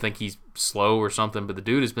think he's slow or something, but the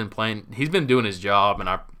dude has been playing. He's been doing his job, and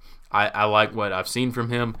I like what I've seen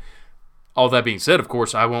from him. All that being said, of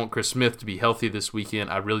course, I want Chris Smith to be healthy this weekend.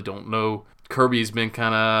 I really don't know. Kirby's been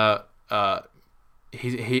kind of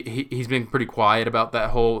he's been pretty quiet about the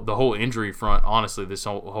whole injury front, honestly, this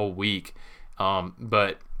whole week.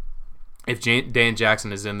 But if Dan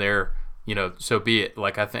Jackson is in there, so be it.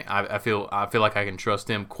 Like, I feel like I can trust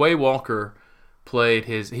him. Quay Walker played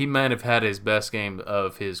he might have had his best game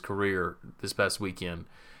of his career this past weekend,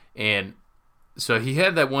 and so he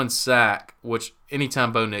had that one sack, which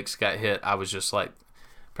anytime Bo Nix got hit, I was just like,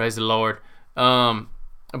 praise the Lord.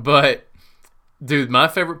 But dude, my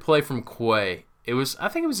favorite play from Quay, I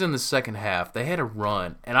think it was in the second half. They had a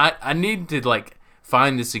run, and I need to like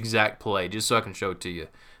find this exact play just so I can show it to you.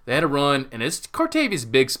 They had a run, and it's Cartavius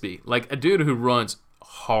Bixby, like a dude who runs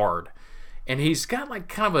hard, and he's got like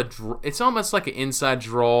kind of it's almost like an inside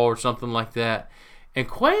draw or something like that. And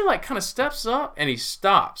Quay like kind of steps up and he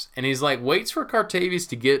stops, and he's like waits for Cartavius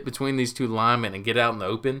to get between these two linemen and get out in the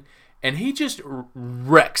open, and he just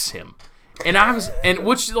wrecks him. And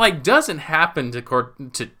which like doesn't happen to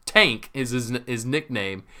Tank is his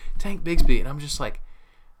nickname, Tank Bigsby, and I'm just like,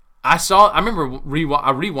 I remember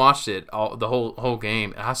I rewatched it the whole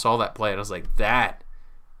game, and I saw that play, and I was like, that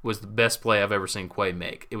was the best play I've ever seen Quay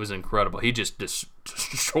make. It was incredible. He just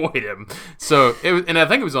destroyed him. So and I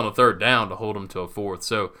think it was on a third down to hold him to a fourth.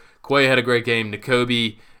 So Quay had a great game.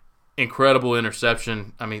 Nakobe, incredible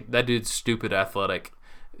interception. I mean, that dude's stupid athletic.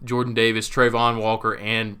 Jordan Davis, Trayvon Walker,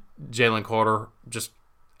 and Jalen Carter, just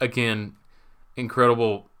again,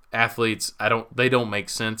 incredible athletes. They don't make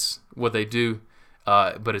sense what they do,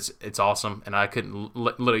 but it's awesome. And I couldn't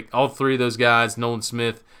literally all three of those guys, Nolan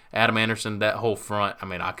Smith, Adam Anderson, that whole front. I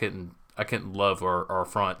mean, I couldn't love our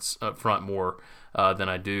fronts up front more than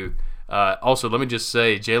I do. Also, let me just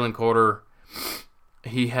say, Jalen Carter,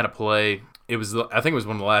 he had a play. I think it was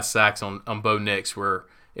one of the last sacks on Bo Nix where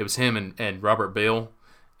it was him and Robert Bale,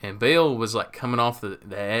 and Bale was like coming off the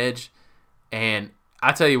edge, and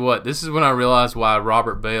I tell you what, this is when I realized why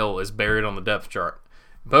Robert Bale is buried on the depth chart.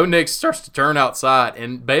 Bo Nix starts to turn outside,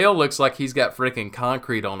 and Bale looks like he's got freaking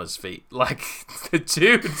concrete on his feet. Like, the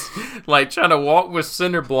dude's, like, trying to walk with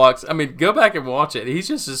cinder blocks. I mean, go back and watch it. He's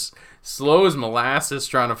just as slow as molasses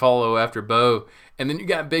trying to follow after Bo. And then you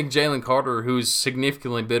got big Jalen Carter, who's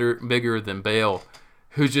significantly bigger than Bale,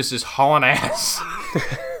 who's just hauling ass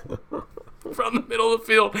from the middle of the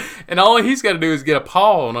field. And all he's got to do is get a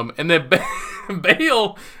paw on him. And then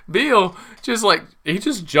Bale just like, he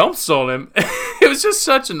just jumps on him. It was just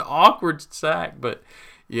such an awkward sack. But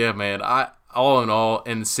yeah, man, all in all,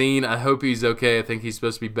 and the scene, I hope he's okay. I think he's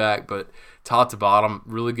supposed to be back, but top to bottom,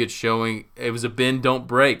 really good showing. It was a bend, don't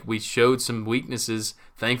break. We showed some weaknesses.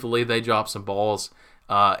 Thankfully, they dropped some balls,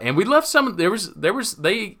 and we left some.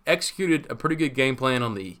 They executed a pretty good game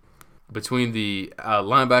plan between the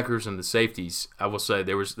linebackers and the safeties. I will say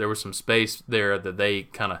there was some space there that they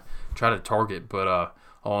kind of try to target, but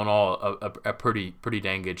all in all, a pretty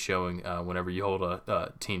dang good showing whenever you hold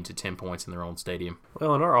a team to 10 points in their own stadium.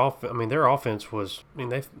 Well, and their offense was. I mean,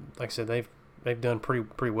 they've done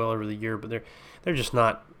pretty well over the year, but they're just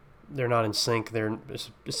not. They're not in sync.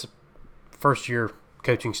 It's a first year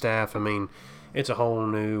coaching staff. I mean, it's a whole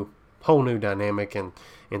new dynamic and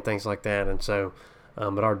things like that. And so,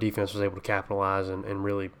 but our defense was able to capitalize and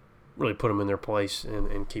really put them in their place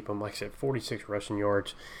and keep them. Like I said, 46 rushing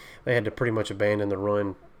yards. They had to pretty much abandon the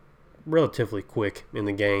run relatively quick in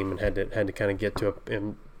the game and had to kind of get to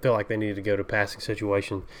and felt like they needed to go to passing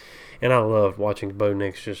situation. And I loved watching Bo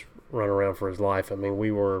Nix just run around for his life. I mean,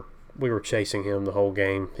 we were chasing him the whole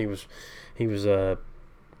game. He was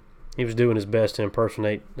doing his best to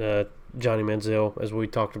impersonate Johnny Manziel, as we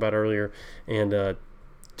talked about earlier, and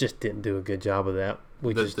just didn't do a good job of that.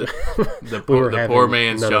 The poor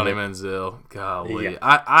man's Johnny Manziel. Golly. Yeah.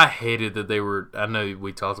 I hated that they were – I know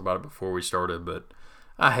we talked about it before we started, but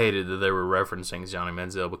I hated that they were referencing Johnny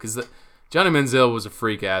Manziel because Johnny Manziel was a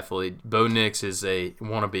freak athlete. Bo Nix is a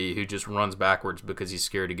wannabe who just runs backwards because he's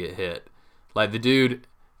scared to get hit. Like, the dude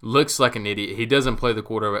looks like an idiot. He doesn't play the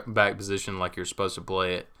quarterback position like you're supposed to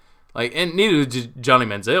play it. Like, and neither did Johnny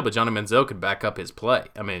Manziel, but Johnny Manziel could back up his play.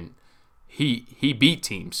 I mean, he beat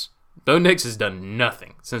teams. Bo Nix has done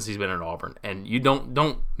nothing since he's been at Auburn, and you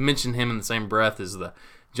don't mention him in the same breath as the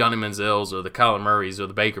Johnny Manziels or the Kyler Murrays or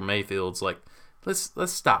the Baker Mayfields. Like, let's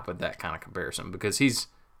stop with that kind of comparison because he's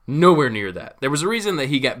nowhere near that. There was a reason that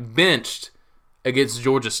he got benched against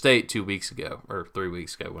Georgia State 2 weeks ago or 3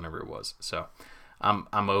 weeks ago, whenever it was. So I'm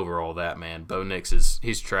over all that, man. Bo Nix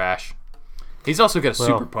he's trash. He's also got a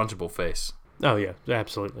super punchable face. Oh yeah,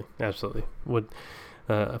 absolutely. Would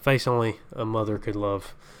a face only a mother could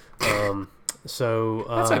love. So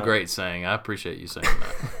that's a great saying. I appreciate you saying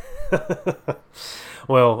that.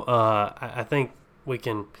 Well, I think we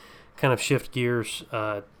can kind of shift gears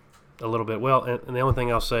a little bit. Well, and the only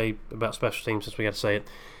thing I'll say about special teams, since we got to say it,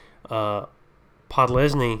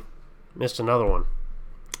 Podlesny missed another one,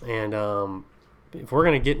 and if we're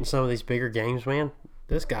going to get in some of these bigger games, man,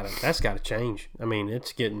 that's got to change. I mean,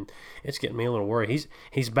 it's getting me a little worried.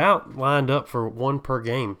 He's about lined up for one per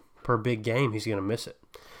big game. He's going to miss it.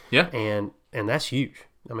 Yeah, and that's huge.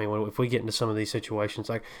 I mean, if we get into some of these situations,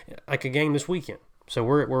 like a game this weekend. So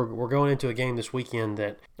we're going into a game this weekend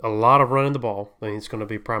that a lot of running the ball. I mean, it's going to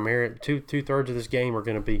be primarily two-thirds of this game are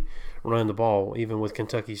going to be running the ball, even with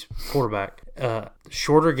Kentucky's quarterback.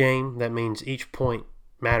 Shorter game, that means each point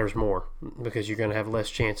matters more because you're going to have less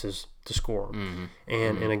chances to score. Mm-hmm.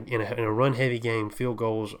 And in a run-heavy game, field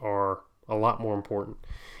goals are a lot more important.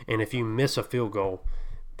 And if you miss a field goal,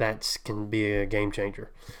 that can be a game changer.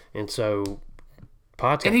 And so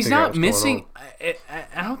and he's not missing.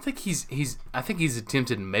 I don't think he's. I think he's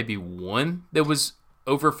attempted maybe one that was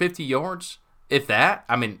over 50 yards, if that.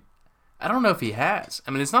 I mean, I don't know if he has.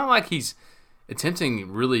 I mean, it's not like he's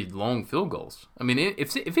attempting really long field goals. I mean,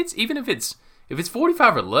 if it's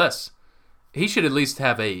 45 or less, he should at least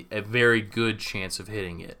have a very good chance of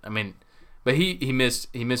hitting it. I mean, but he missed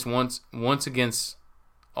once against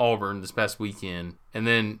Auburn this past weekend, and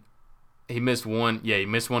then he missed one. Yeah, he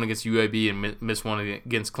missed one against UAB and missed one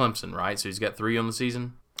against Clemson. Right, so he's got 3 on the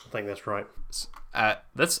season. I think that's right.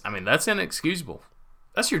 That's inexcusable.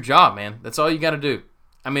 That's your job, man. That's all you got to do.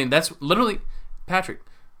 I mean, that's literally, Patrick,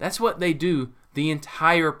 that's what they do the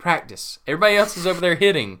entire practice. Everybody else is over there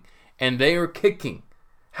hitting, and they are kicking.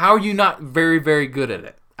 How are you not very, very good at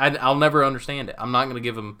it? I'll never understand it. I'm not going to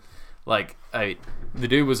give him, the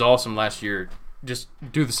dude was awesome last year. Just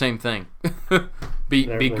do the same thing.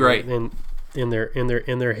 be great. In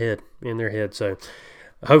their head. So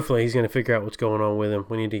hopefully he's going to figure out what's going on with him.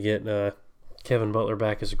 We need to get Kevin Butler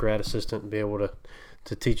back as a grad assistant and be able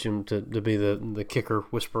to teach him to be the kicker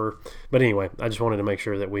whisperer. But anyway, I just wanted to make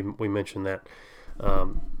sure that we mentioned that.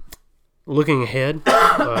 Looking ahead,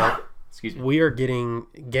 excuse me, we are getting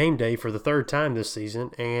game day for the 3rd time this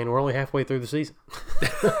season, and we're only halfway through the season.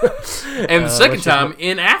 And the second time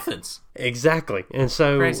in Athens. Exactly. And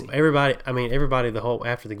so Crazy. everybody,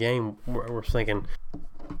 after the game, we're thinking,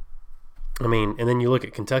 and then you look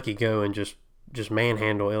at Kentucky go and just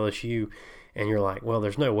manhandle LSU, and you're like, well,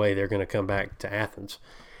 there's no way they're going to come back to Athens.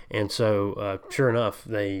 And so, sure enough,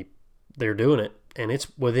 they're doing it, and it's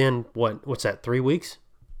within what's that, 3 weeks?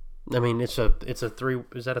 I mean, it's a 3.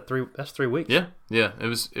 Is that a 3? That's 3 weeks. Yeah. It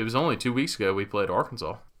was only 2 weeks ago we played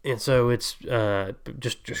Arkansas, and so it's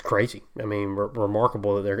just crazy. I mean,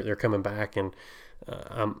 remarkable that they're coming back, and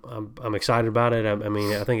I'm excited about it.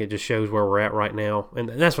 I think it just shows where we're at right now, and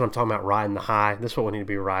that's what I'm talking about. Riding the high. That's what we need to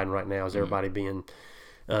be riding right now. Is everybody being?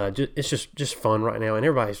 It's just fun right now, and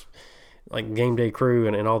everybody's like game day crew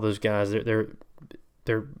and all those guys. They're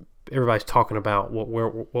everybody's talking about what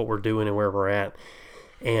we're doing and where we're at.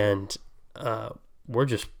 And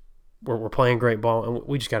we're playing great ball, and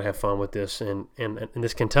we just got to have fun with this. And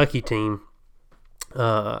this Kentucky team,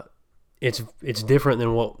 it's different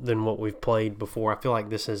than what we've played before. I feel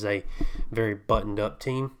like this is a very buttoned up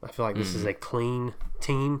team. I feel like this is a clean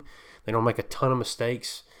team. They don't make a ton of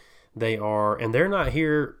mistakes. They are, and they're not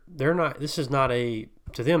here. They're not. This is not to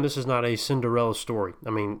them. This is not a Cinderella story.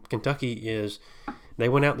 I mean, Kentucky is. They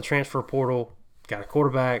went out in the transfer portal, got a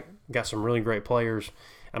quarterback, got some really great players.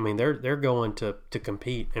 I mean, they're going to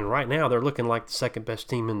compete, and right now they're looking like the 2nd best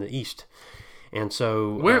team in the East. And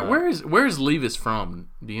so, where is Levis from?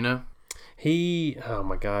 Do you know? Oh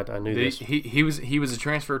my God, I knew this. He was a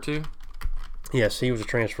transfer too. Yes, he was a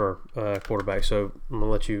transfer quarterback. So I'm gonna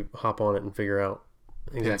let you hop on it and figure out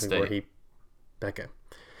exactly where he. Okay,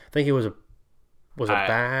 I think he was a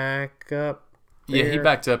backup. Yeah, he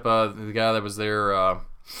backed up the guy that was there.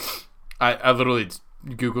 I literally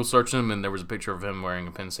Google searched him, and there was a picture of him wearing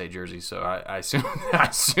a Penn State jersey. So I assume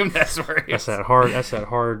that's where he is. That's that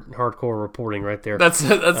hardcore reporting right there. That's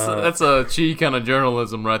a cheat kind of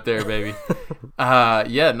journalism right there, baby. I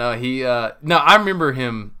remember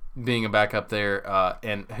him being a backup there.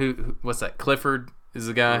 And what's that? Clifford is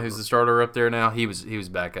the guy who's the starter up there now. He was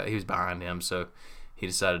back up. He was behind him, so he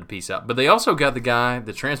decided to peace out. But they also got the guy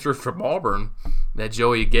that transferred from Auburn, that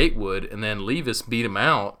Joey Gatewood, and then Levis beat him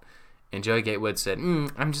out. And Joey Gatewood said,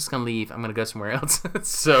 I'm just going to leave. I'm going to go somewhere else.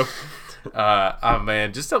 So,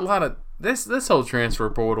 just a lot of this whole transfer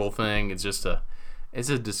portal thing is just it's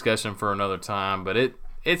a discussion for another time. But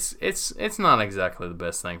it's not exactly the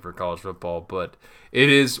best thing for college football. But it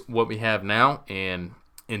is what we have now. And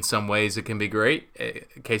in some ways it can be great.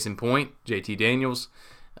 Case in point, JT Daniels.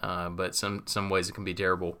 But some ways it can be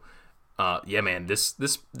terrible. Man,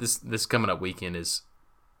 this coming up weekend is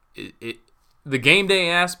it. The game day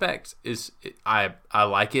aspect is I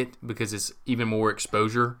like it because it's even more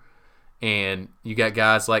exposure, and you got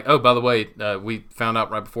guys like, oh, by the way, we found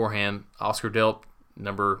out right beforehand, Oscar Delp,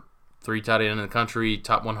 number 3 tight end in the country,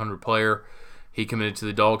 top 100 player, he committed to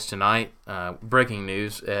the Dogs tonight. Breaking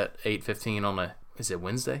news at 8:15 on is it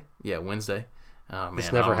Wednesday? Yeah, Wednesday. Oh, man,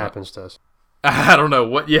 this never happens to us. I don't know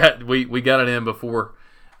what yet. We got it in before,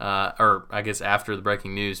 or I guess after the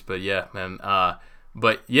breaking news. But yeah, man.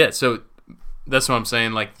 So. That's what I'm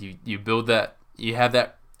saying. Like you build that, you have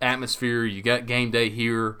that atmosphere. You got game day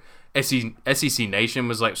here. SEC Nation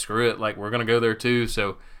was like, screw it, like we're gonna go there too.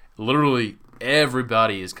 So literally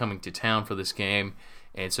everybody is coming to town for this game,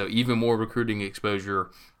 and so even more recruiting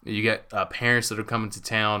exposure. You got parents that are coming to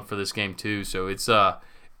town for this game too. So it's a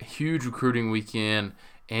huge recruiting weekend,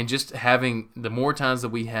 and just having the more times that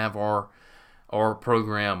we have our our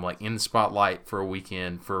program like in the spotlight for a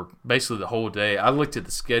weekend for basically the whole day. I looked at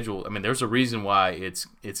the schedule. I mean, there's a reason why it's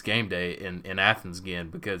game day in Athens again,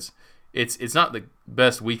 because it's not the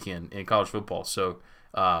best weekend in college football. So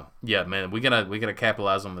yeah, man, we gotta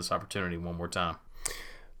capitalize on this opportunity one more time.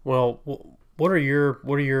 Well, what are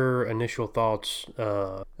your initial thoughts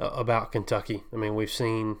about Kentucky? I mean, we've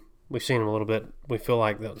seen them a little bit. We feel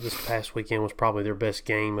like this past weekend was probably their best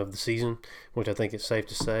game of the season, which I think it's safe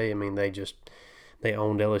to say. I mean, they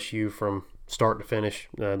owned LSU from start to finish.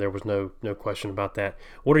 There was no question about that.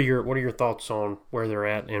 What are your thoughts on where they're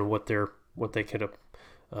at and what they could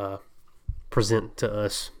present to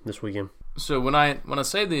us this weekend? So when I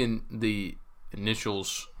say the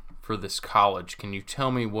initials for this college, can you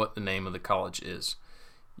tell me what the name of the college is?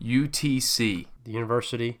 UTC. The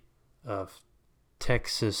University of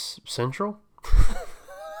Texas Central?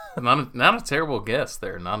 Not a terrible guess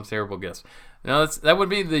there. Not a terrible guess. No, that would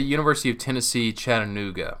be the University of Tennessee,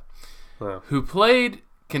 Chattanooga, who played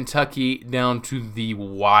Kentucky down to the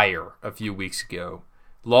wire a few weeks ago.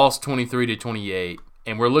 Lost 23-28,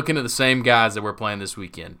 and we're looking at the same guys that we're playing this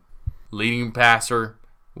weekend. Leading passer,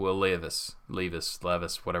 Will Levis,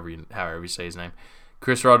 however you say his name.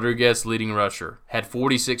 Chris Rodriguez, leading rusher, had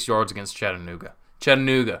 46 yards against Chattanooga.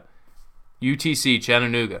 UTC,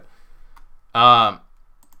 Chattanooga.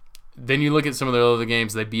 Then you look at some of the other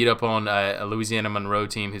games. They beat up on a Louisiana Monroe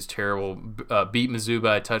team who's terrible. Beat Mizzou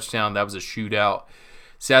by a touchdown. That was a shootout.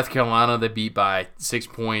 South Carolina, they beat by 6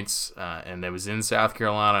 points, and that was in South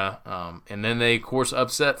Carolina. And then they, of course,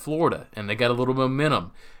 upset Florida, and they got a little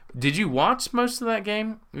momentum. Did you watch most of that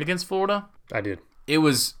game against Florida? I did. It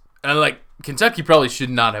was Kentucky probably should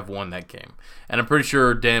not have won that game. And I'm pretty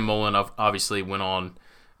sure Dan Mullen obviously went on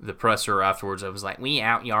the presser afterwards. It was like, we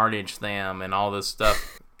out-yardaged them and all this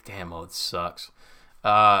stuff. Damn, it sucks.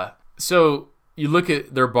 So you look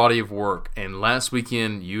at their body of work, and last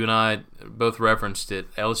weekend, you and I both referenced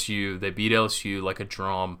it, LSU, they beat LSU like a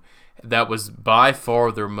drum. That was by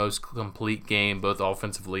far their most complete game, both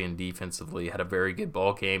offensively and defensively. Had a very good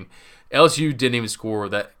ball game. LSU didn't even score.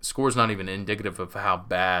 That score's not even indicative of how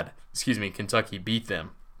bad, Kentucky beat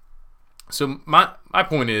them. So my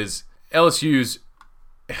point is, LSU's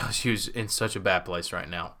in such a bad place right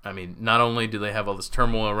now. I mean, not only do they have all this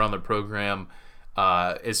turmoil around their program,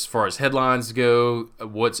 as far as headlines go,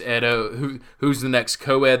 what's Edo? Who's the next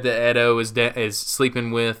co-ed that Edo is sleeping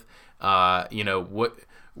with?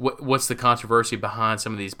 What's the controversy behind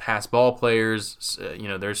some of these pass ball players?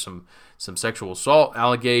 There's some sexual assault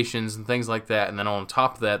allegations and things like that. And then on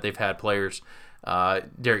top of that, they've had players,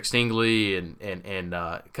 Derek Stingley and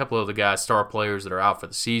a couple of the guys, star players that are out for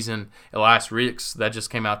the season. Elias Ricks, that just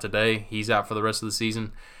came out today. He's out for the rest of the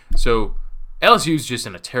season. So LSU's just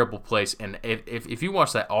in a terrible place. And if you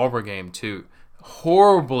watch that Auburn game too,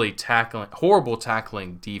 horrible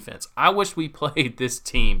tackling defense. I wish we played this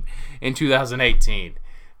team in 2018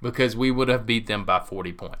 because we would have beat them by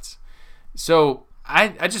 40 points. So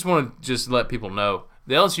I just want to let people know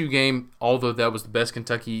the LSU game, although that was the best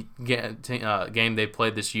Kentucky game they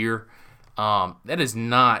played this year, that does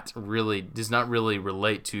not really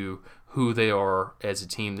relate to who they are as a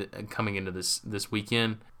team coming into this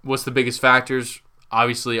weekend. What's the biggest factors?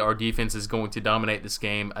 Obviously, our defense is going to dominate this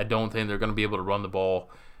game. I don't think they're going to be able to run the ball.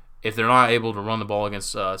 If they're not able to run the ball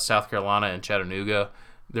against South Carolina and Chattanooga,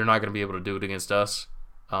 they're not going to be able to do it against us.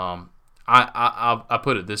 I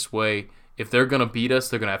put it this way. If they're going to beat us,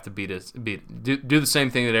 they're going to have to do the same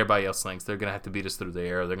thing that everybody else thinks. They're going to have to beat us through the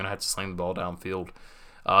air. They're going to have to sling the ball downfield.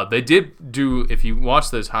 They did do, if you watch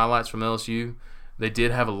those highlights from LSU, they did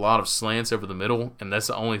have a lot of slants over the middle, and that's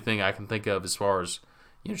the only thing I can think of as far as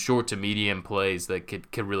short to medium plays that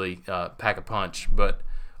could really pack a punch. But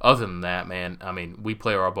other than that, man, I mean, we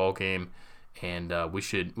play our ball game, and we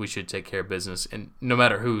should take care of business, and no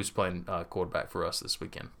matter who's playing quarterback for us this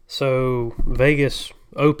weekend. So Vegas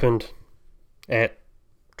opened at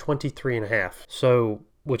 23.5, so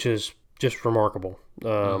which is just remarkable.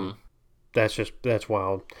 That's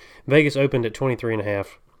wild. Vegas opened at 23.5.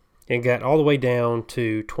 and got all the way down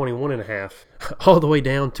to 21.5, all the way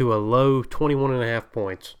down to a low 21.5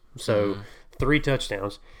 points. So 3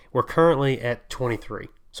 touchdowns. We're currently at 23,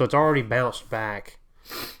 so it's already bounced back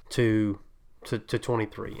to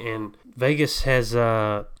 23. And Vegas has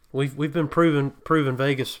we've been proving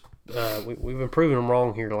Vegas. We've been proving them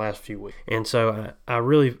wrong here the last few weeks, and so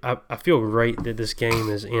I feel great that this game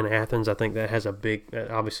is in Athens. I think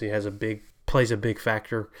that plays a big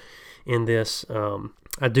factor in this.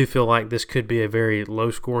 I do feel like this could be a very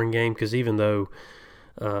low scoring game because even though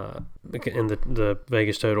and the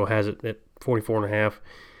Vegas total has it at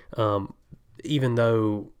 44.5, even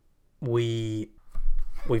though we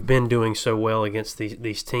we've been doing so well against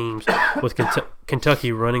these teams with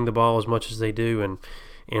Kentucky running the ball as much as they do,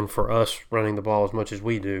 and for us running the ball as much as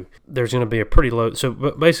we do, there's going to be a pretty low. So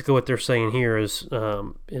basically, what they're saying here is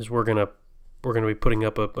we're gonna be putting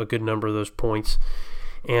up a good number of those points,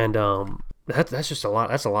 and that's just a lot.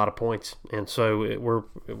 That's a lot of points, and so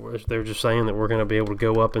they're just saying that we're going to be able to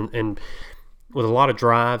go up and with a lot of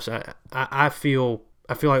drives. I feel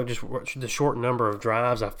like just the short number of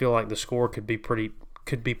drives, I feel like the score could be pretty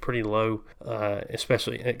low,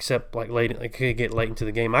 especially except like late. It could get late into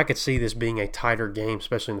the game. I could see this being a tighter game,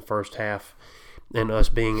 especially in the first half, and us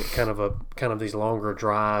being kind of these longer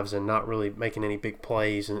drives and not really making any big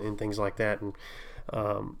plays and things like that. And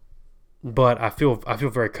but I feel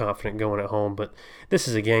very confident going at home. But this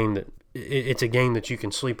is a game that it's a game that you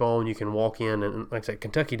can sleep on, you can walk in, and like I said,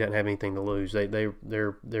 Kentucky doesn't have anything to lose.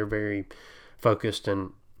 They're very focused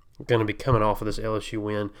and going to be coming off of this LSU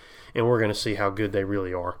win, and we're going to see how good they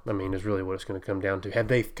really are. I mean, is really what it's going to come down to. Have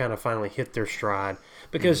they kind of finally hit their stride?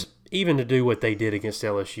 Because even to do what they did against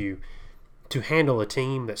LSU, to handle a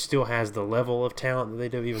team that still has the level of talent that they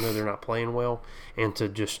do, even though they're not playing well, and to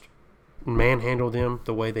just manhandle them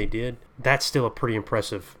the way they did, that's still a pretty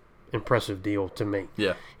impressive deal to me.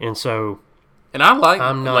 Yeah. And so, and I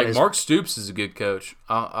like Mark Stoops is a good coach.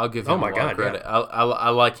 I'll give him a lot of credit. Yeah. I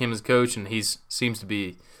like him as coach, and he seems to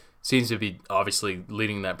be obviously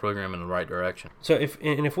leading that program in the right direction. So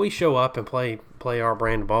if we show up and play our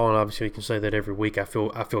brand of ball, and obviously we can say that every week, I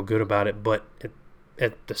feel good about it. But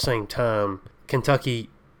at the same time, Kentucky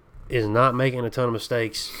is not making a ton of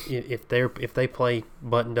mistakes. If they play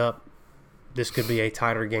buttoned up, this could be a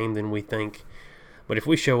tighter game than we think. But if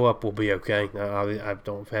we show up, we'll be okay. I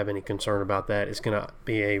don't have any concern about that. It's going to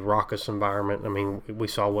be a raucous environment. I mean, we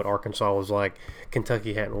saw what Arkansas was like.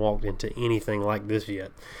 Kentucky hadn't walked into anything like this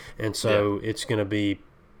yet, and so it's going to be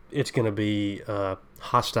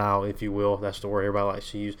hostile, if you will. That's the word everybody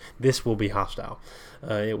likes to use. This will be hostile.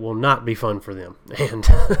 It will not be fun for them, and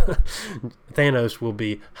Thanos will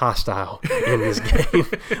be hostile in this game.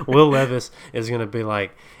 Will Levis is going to be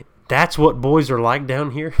like, that's what boys are like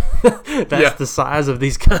down here. That's the size of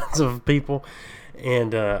these kinds of people,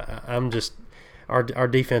 and our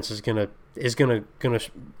defense is gonna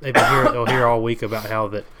they'll hear all week about how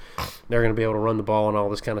that they're gonna be able to run the ball and all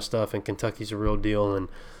this kind of stuff, and Kentucky's a real deal, and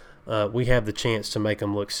we have the chance to make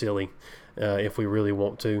them look silly if we really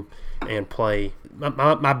want to and play.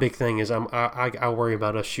 My big thing is I worry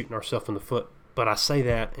about us shooting ourselves in the foot, but I say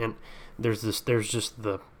that, and there's just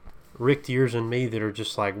the Rick Years and me that are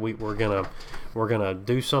just like we're gonna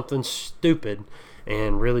do something stupid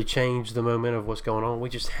and really change the momentum of what's going on. We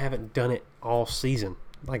just haven't done it all season.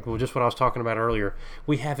 Like just what I was talking about earlier,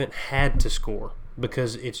 we haven't had to score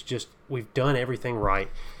because it's just we've done everything right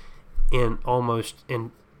in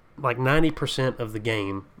like 90% of the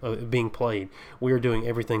game being played. We are doing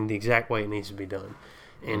everything the exact way it needs to be done,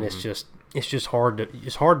 and it's just hard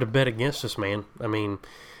to bet against us, man. I mean,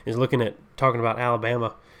 is talking about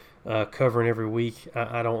Alabama. Covering every week.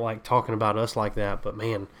 I don't like talking about us like that, but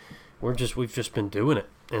man, we've just been doing it.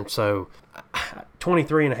 And so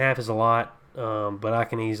 23.5 is a lot, but I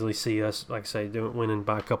can easily see us, like I say, winning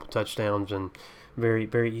by a couple touchdowns and very,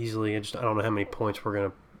 very easily. I don't know how many points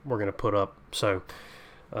we're gonna put up. So,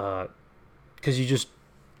 because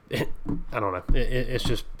I don't know. It's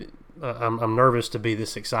just I'm nervous to be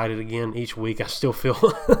this excited again each week. I still feel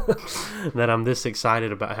that I'm this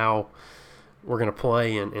excited about how we're going to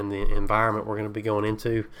play and the environment we're going to be going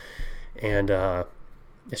into, and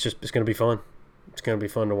it's going to be fun. It's going to be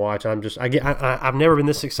fun to watch. I've never been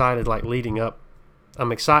this excited like leading up.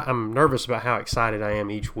 I'm nervous about how excited I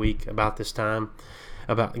am each week about this time,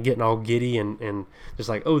 about getting all giddy and just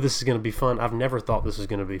like, oh, this is going to be fun. I've never thought this is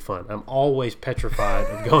going to be fun. I'm always petrified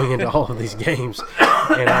of going into all of these games,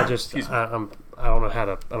 and I don't know how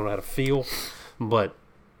to feel, but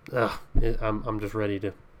I'm just ready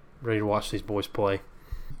to watch these boys play.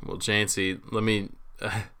 Well, Jancy, let me.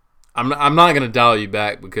 I'm not going to dial you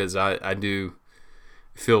back because I do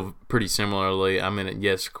feel pretty similarly. I mean,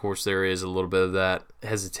 yes, of course, there is a little bit of that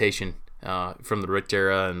hesitation from the Richt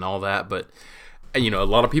era and all that, but a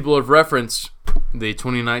lot of people have referenced the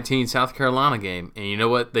 2019 South Carolina game, and you know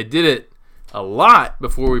what? They did it a lot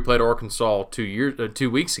before we played Arkansas 2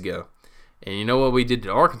 weeks ago, and you know what we did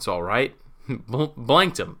to Arkansas, right?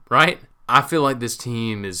 Blanked them, right? I feel like this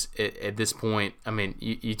team is, at this point, I mean,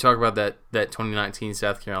 you talk about that 2019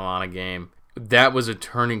 South Carolina game. That was a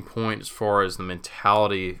turning point as far as the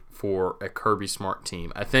mentality for a Kirby Smart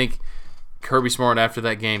team. I think Kirby Smart, after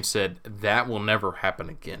that game, said that will never happen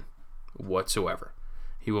again whatsoever.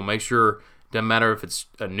 He will make sure, doesn't matter if it's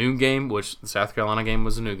a noon game, which the South Carolina game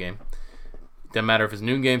was a noon game, Doesn't matter if it's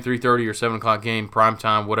noon game, 3:30 or 7 o'clock game, prime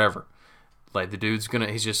time, whatever. Like the dude's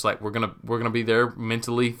he's just like we're gonna be there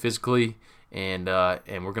mentally, physically, and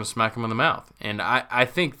we're gonna smack him in the mouth. And I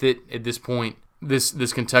think that at this point,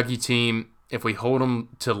 this Kentucky team, if we hold them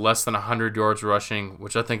to less than 100 yards rushing,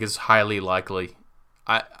 which I think is highly likely,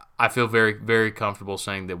 I feel very, very comfortable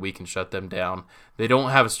saying that we can shut them down. They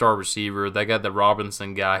don't have a star receiver. They got the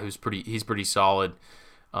Robinson guy who's pretty solid.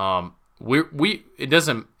 It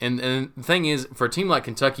doesn't, and the thing is, for a team like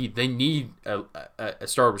Kentucky, they need a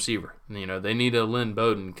star receiver. They need a Lynn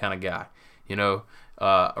Bowden kind of guy,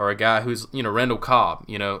 or a guy who's Randall Cobb,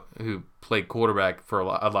 who played quarterback for a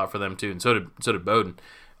lot for them too, and so did Bowden.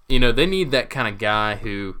 They need that kind of guy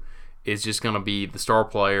who is just going to be the star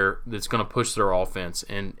player that's going to push their offense.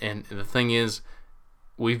 And the thing is,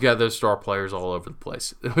 we've got those star players all over the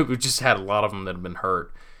place. We've just had a lot of them that have been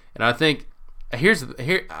hurt. And I think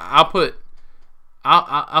I'll put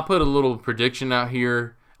a little prediction out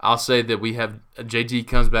here. I'll say that we have JT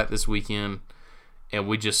comes back this weekend, and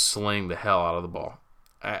we just sling the hell out of the ball.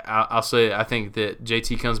 I'll say I think that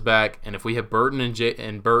JT comes back, and if we have Burton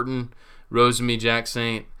and Burton, Rosemy, Jack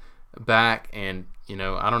Saint back, and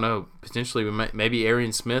I don't know, potentially maybe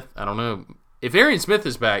Arian Smith. I don't know. If Arian Smith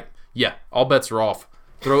is back, yeah, all bets are off.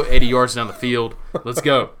 Throw 80 yards down the field. Let's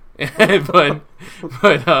go. but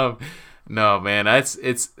no, man,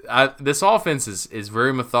 this offense is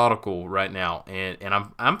very methodical right now, and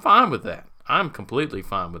I'm fine with that. I'm completely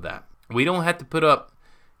fine with that. We don't have to put up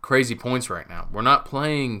crazy points right now. We're not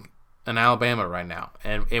playing an Alabama right now,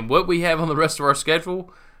 and what we have on the rest of our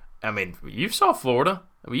schedule. I mean, you saw Florida.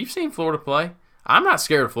 You've seen Florida play. I'm not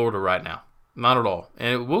scared of Florida right now. Not at all.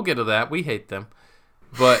 And we'll get to that. We hate them.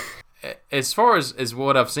 But as far as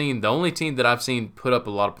what I've seen, the only team that I've seen put up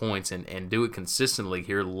a lot of points and do it consistently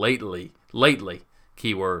here lately,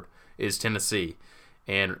 keyword, is Tennessee.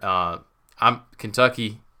 And I'm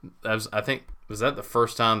Kentucky. I think, was that the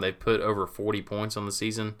first time they put over 40 points on the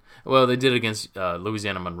season? Well, they did against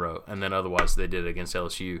Louisiana Monroe, and then otherwise they did against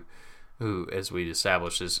LSU, who, as we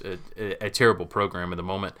established, is a terrible program at the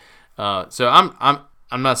moment. So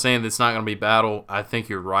I'm not saying that it's not going to be battle. I think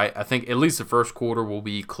you're right. I think at least the first quarter will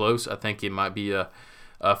be close. I think it might be a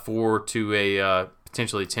 4 to a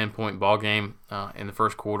potentially 10-point ball game in the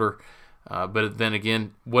first quarter. But then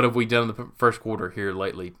again, what have we done in the first quarter here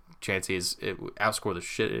lately? Chancey is outscore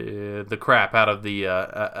the crap out of the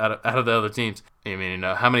other teams. I mean,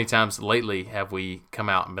 how many times lately have we come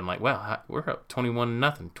out and been like, "Well, we're up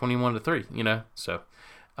 21-0, 21-3," So,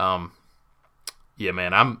 yeah,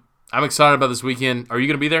 man, I'm excited about this weekend. Are you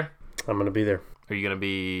going to be there? I'm going to be there. Are you going to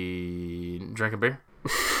be drinking beer?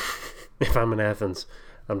 If I'm in Athens,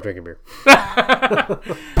 I'm drinking beer.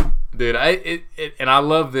 Dude, and I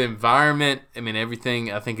love the environment. I mean, everything.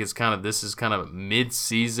 I think this is kind of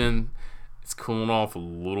mid-season. It's cooling off a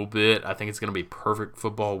little bit. I think it's going to be perfect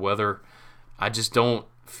football weather. I just don't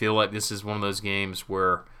feel like this is one of those games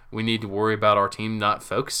where we need to worry about our team not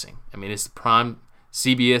focusing. I mean, it's the prime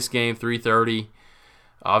CBS game, 3:30.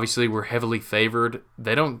 Obviously, we're heavily favored.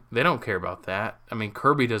 They don't care about that. I mean,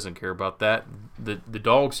 Kirby doesn't care about that. The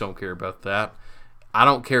Dogs don't care about that. I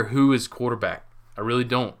don't care who is quarterback. I really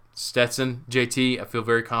don't. Stetson, JT, I feel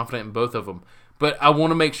very confident in both of them. But I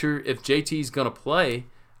want to make sure if JT is going to play,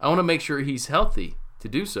 I want to make sure he's healthy to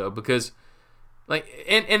do so because,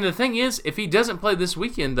 and the thing is, if he doesn't play this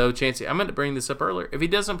weekend, though, Chancey, I meant to bring this up earlier. If he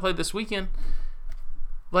doesn't play this weekend,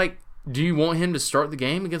 do you want him to start the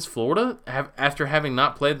game against Florida after having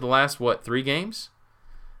not played the last, 3 games?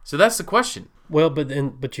 So that's the question. Well,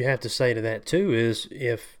 but you have to say to that, too, is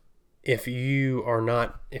if he's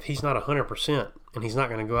not 100% and he's not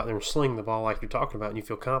going to go out there and sling the ball like you're talking about and you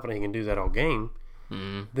feel confident he can do that all game,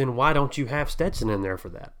 then why don't you have Stetson in there for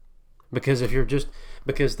that? Because if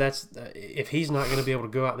he's not going to be able to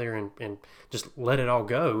go out there and just let it all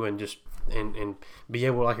go and just and be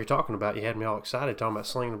able, like you're talking about, you had me all excited talking about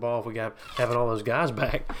slinging the ball if we got having all those guys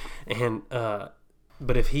back, and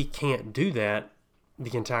but if he can't do that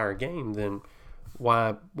the entire game, then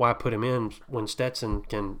why put him in when Stetson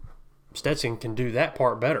can do that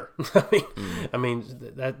part better? I mean,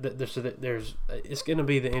 it's going to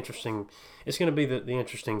be the interesting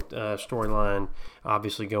storyline,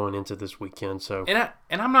 obviously, going into this weekend. So,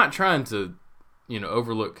 and I'm not trying to,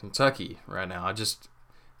 overlook Kentucky right now. I just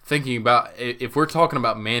thinking about if we're talking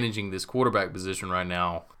about managing this quarterback position right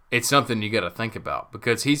now, it's something you got to think about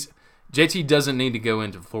because JT doesn't need to go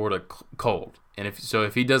into Florida cold, and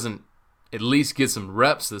if he doesn't at least get some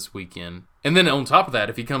reps this weekend. And then on top of that,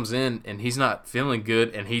 if he comes in and he's not feeling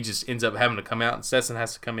good and he just ends up having to come out and Stetson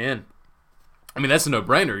has to come in, I mean, that's a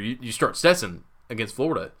no-brainer. You start Stetson against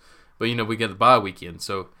Florida. But, we get the bye weekend.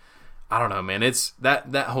 So I don't know, man. It's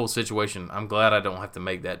that whole situation. I'm glad I don't have to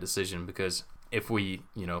make that decision, because if we,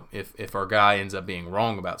 if our guy ends up being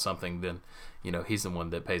wrong about something, then, he's the one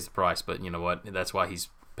that pays the price. But you know what? That's why he's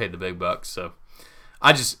paid the big bucks. So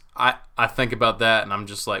I think about that, and I'm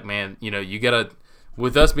just like, man, you gotta,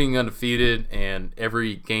 with us being undefeated and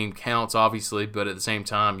every game counts, obviously, but at the same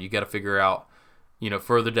time, you got to figure out,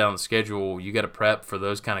 further down the schedule, you got to prep for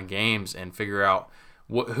those kind of games and figure out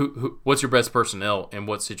what's your best personnel in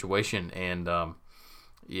what situation. And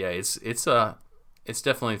it's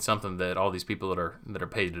definitely something that all these people that are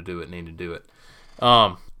paid to do it need to do it.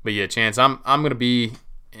 But yeah, Chance, I'm gonna be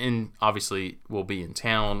in. Obviously, we'll be in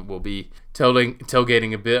town. We'll be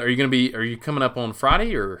tailgating a bit. Are you coming up on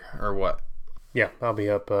Friday or what? Yeah, I'll be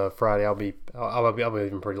up Friday. I'll be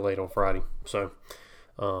even pretty late on Friday. So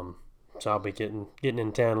I'll be getting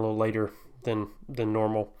in town a little later than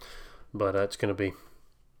normal. But it's gonna be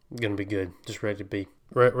good. Just ready to be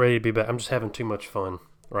back. I'm just having too much fun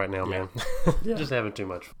right now, man. Yeah. Just having too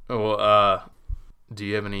much. Well, do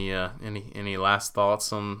you have any last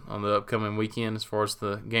thoughts on the upcoming weekend as far as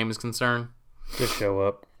the game is concerned? Just show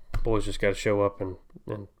up. Boys just got to show up and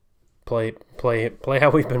play how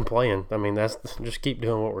we've been playing. I mean, that's just keep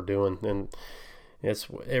doing what we're doing, and it's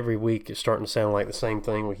every week it's starting to sound like the same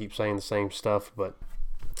thing. We keep saying the same stuff, but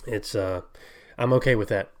it's I'm okay with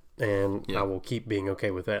that, and I will keep being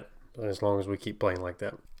okay with that as long as we keep playing like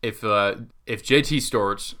that. If JT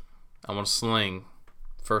starts, I want to sling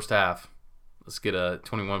first half. Let's get a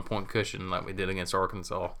 21-point cushion like we did against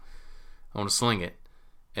Arkansas. I want to sling it,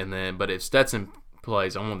 and then but if Stetson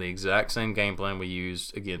plays, I want the exact same game plan we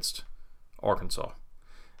used against Arkansas,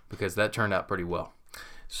 because that turned out pretty well.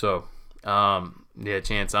 So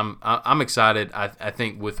Chance, I'm excited. I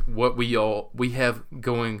think with what we have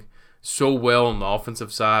going so well on the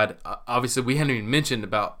offensive side. Obviously, we hadn't even mentioned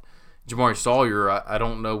about Jamari Sawyer. I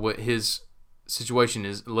don't know what his situation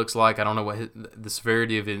looks like. I don't know what the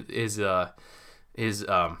severity of his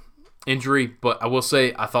injury, but I will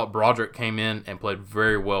say I thought Broderick came in and played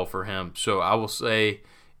very well for him. So I will say,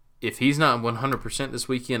 if he's not 100% this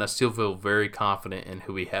weekend, I still feel very confident in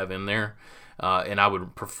who we have in there. And I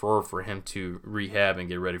would prefer for him to rehab and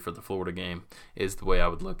get ready for the Florida game, is the way I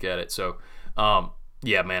would look at it. So,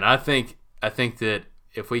 man, I think that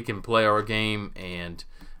if we can play our game and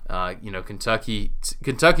Kentucky's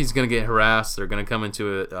going to get harassed. They're going to come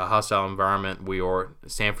into a hostile environment.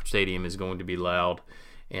 Sanford Stadium is going to be loud,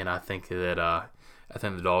 and I think that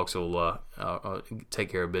the Dogs will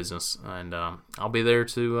take care of business, and I'll be there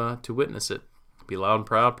to witness it. Be loud and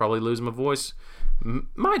proud. Probably lose my voice.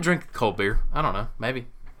 Might drink a cold beer. I don't know. Maybe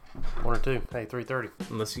 1 or 2. Hey, 3:30.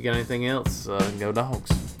 Unless you got anything else, go Dogs.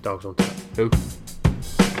 Dogs on top. Go.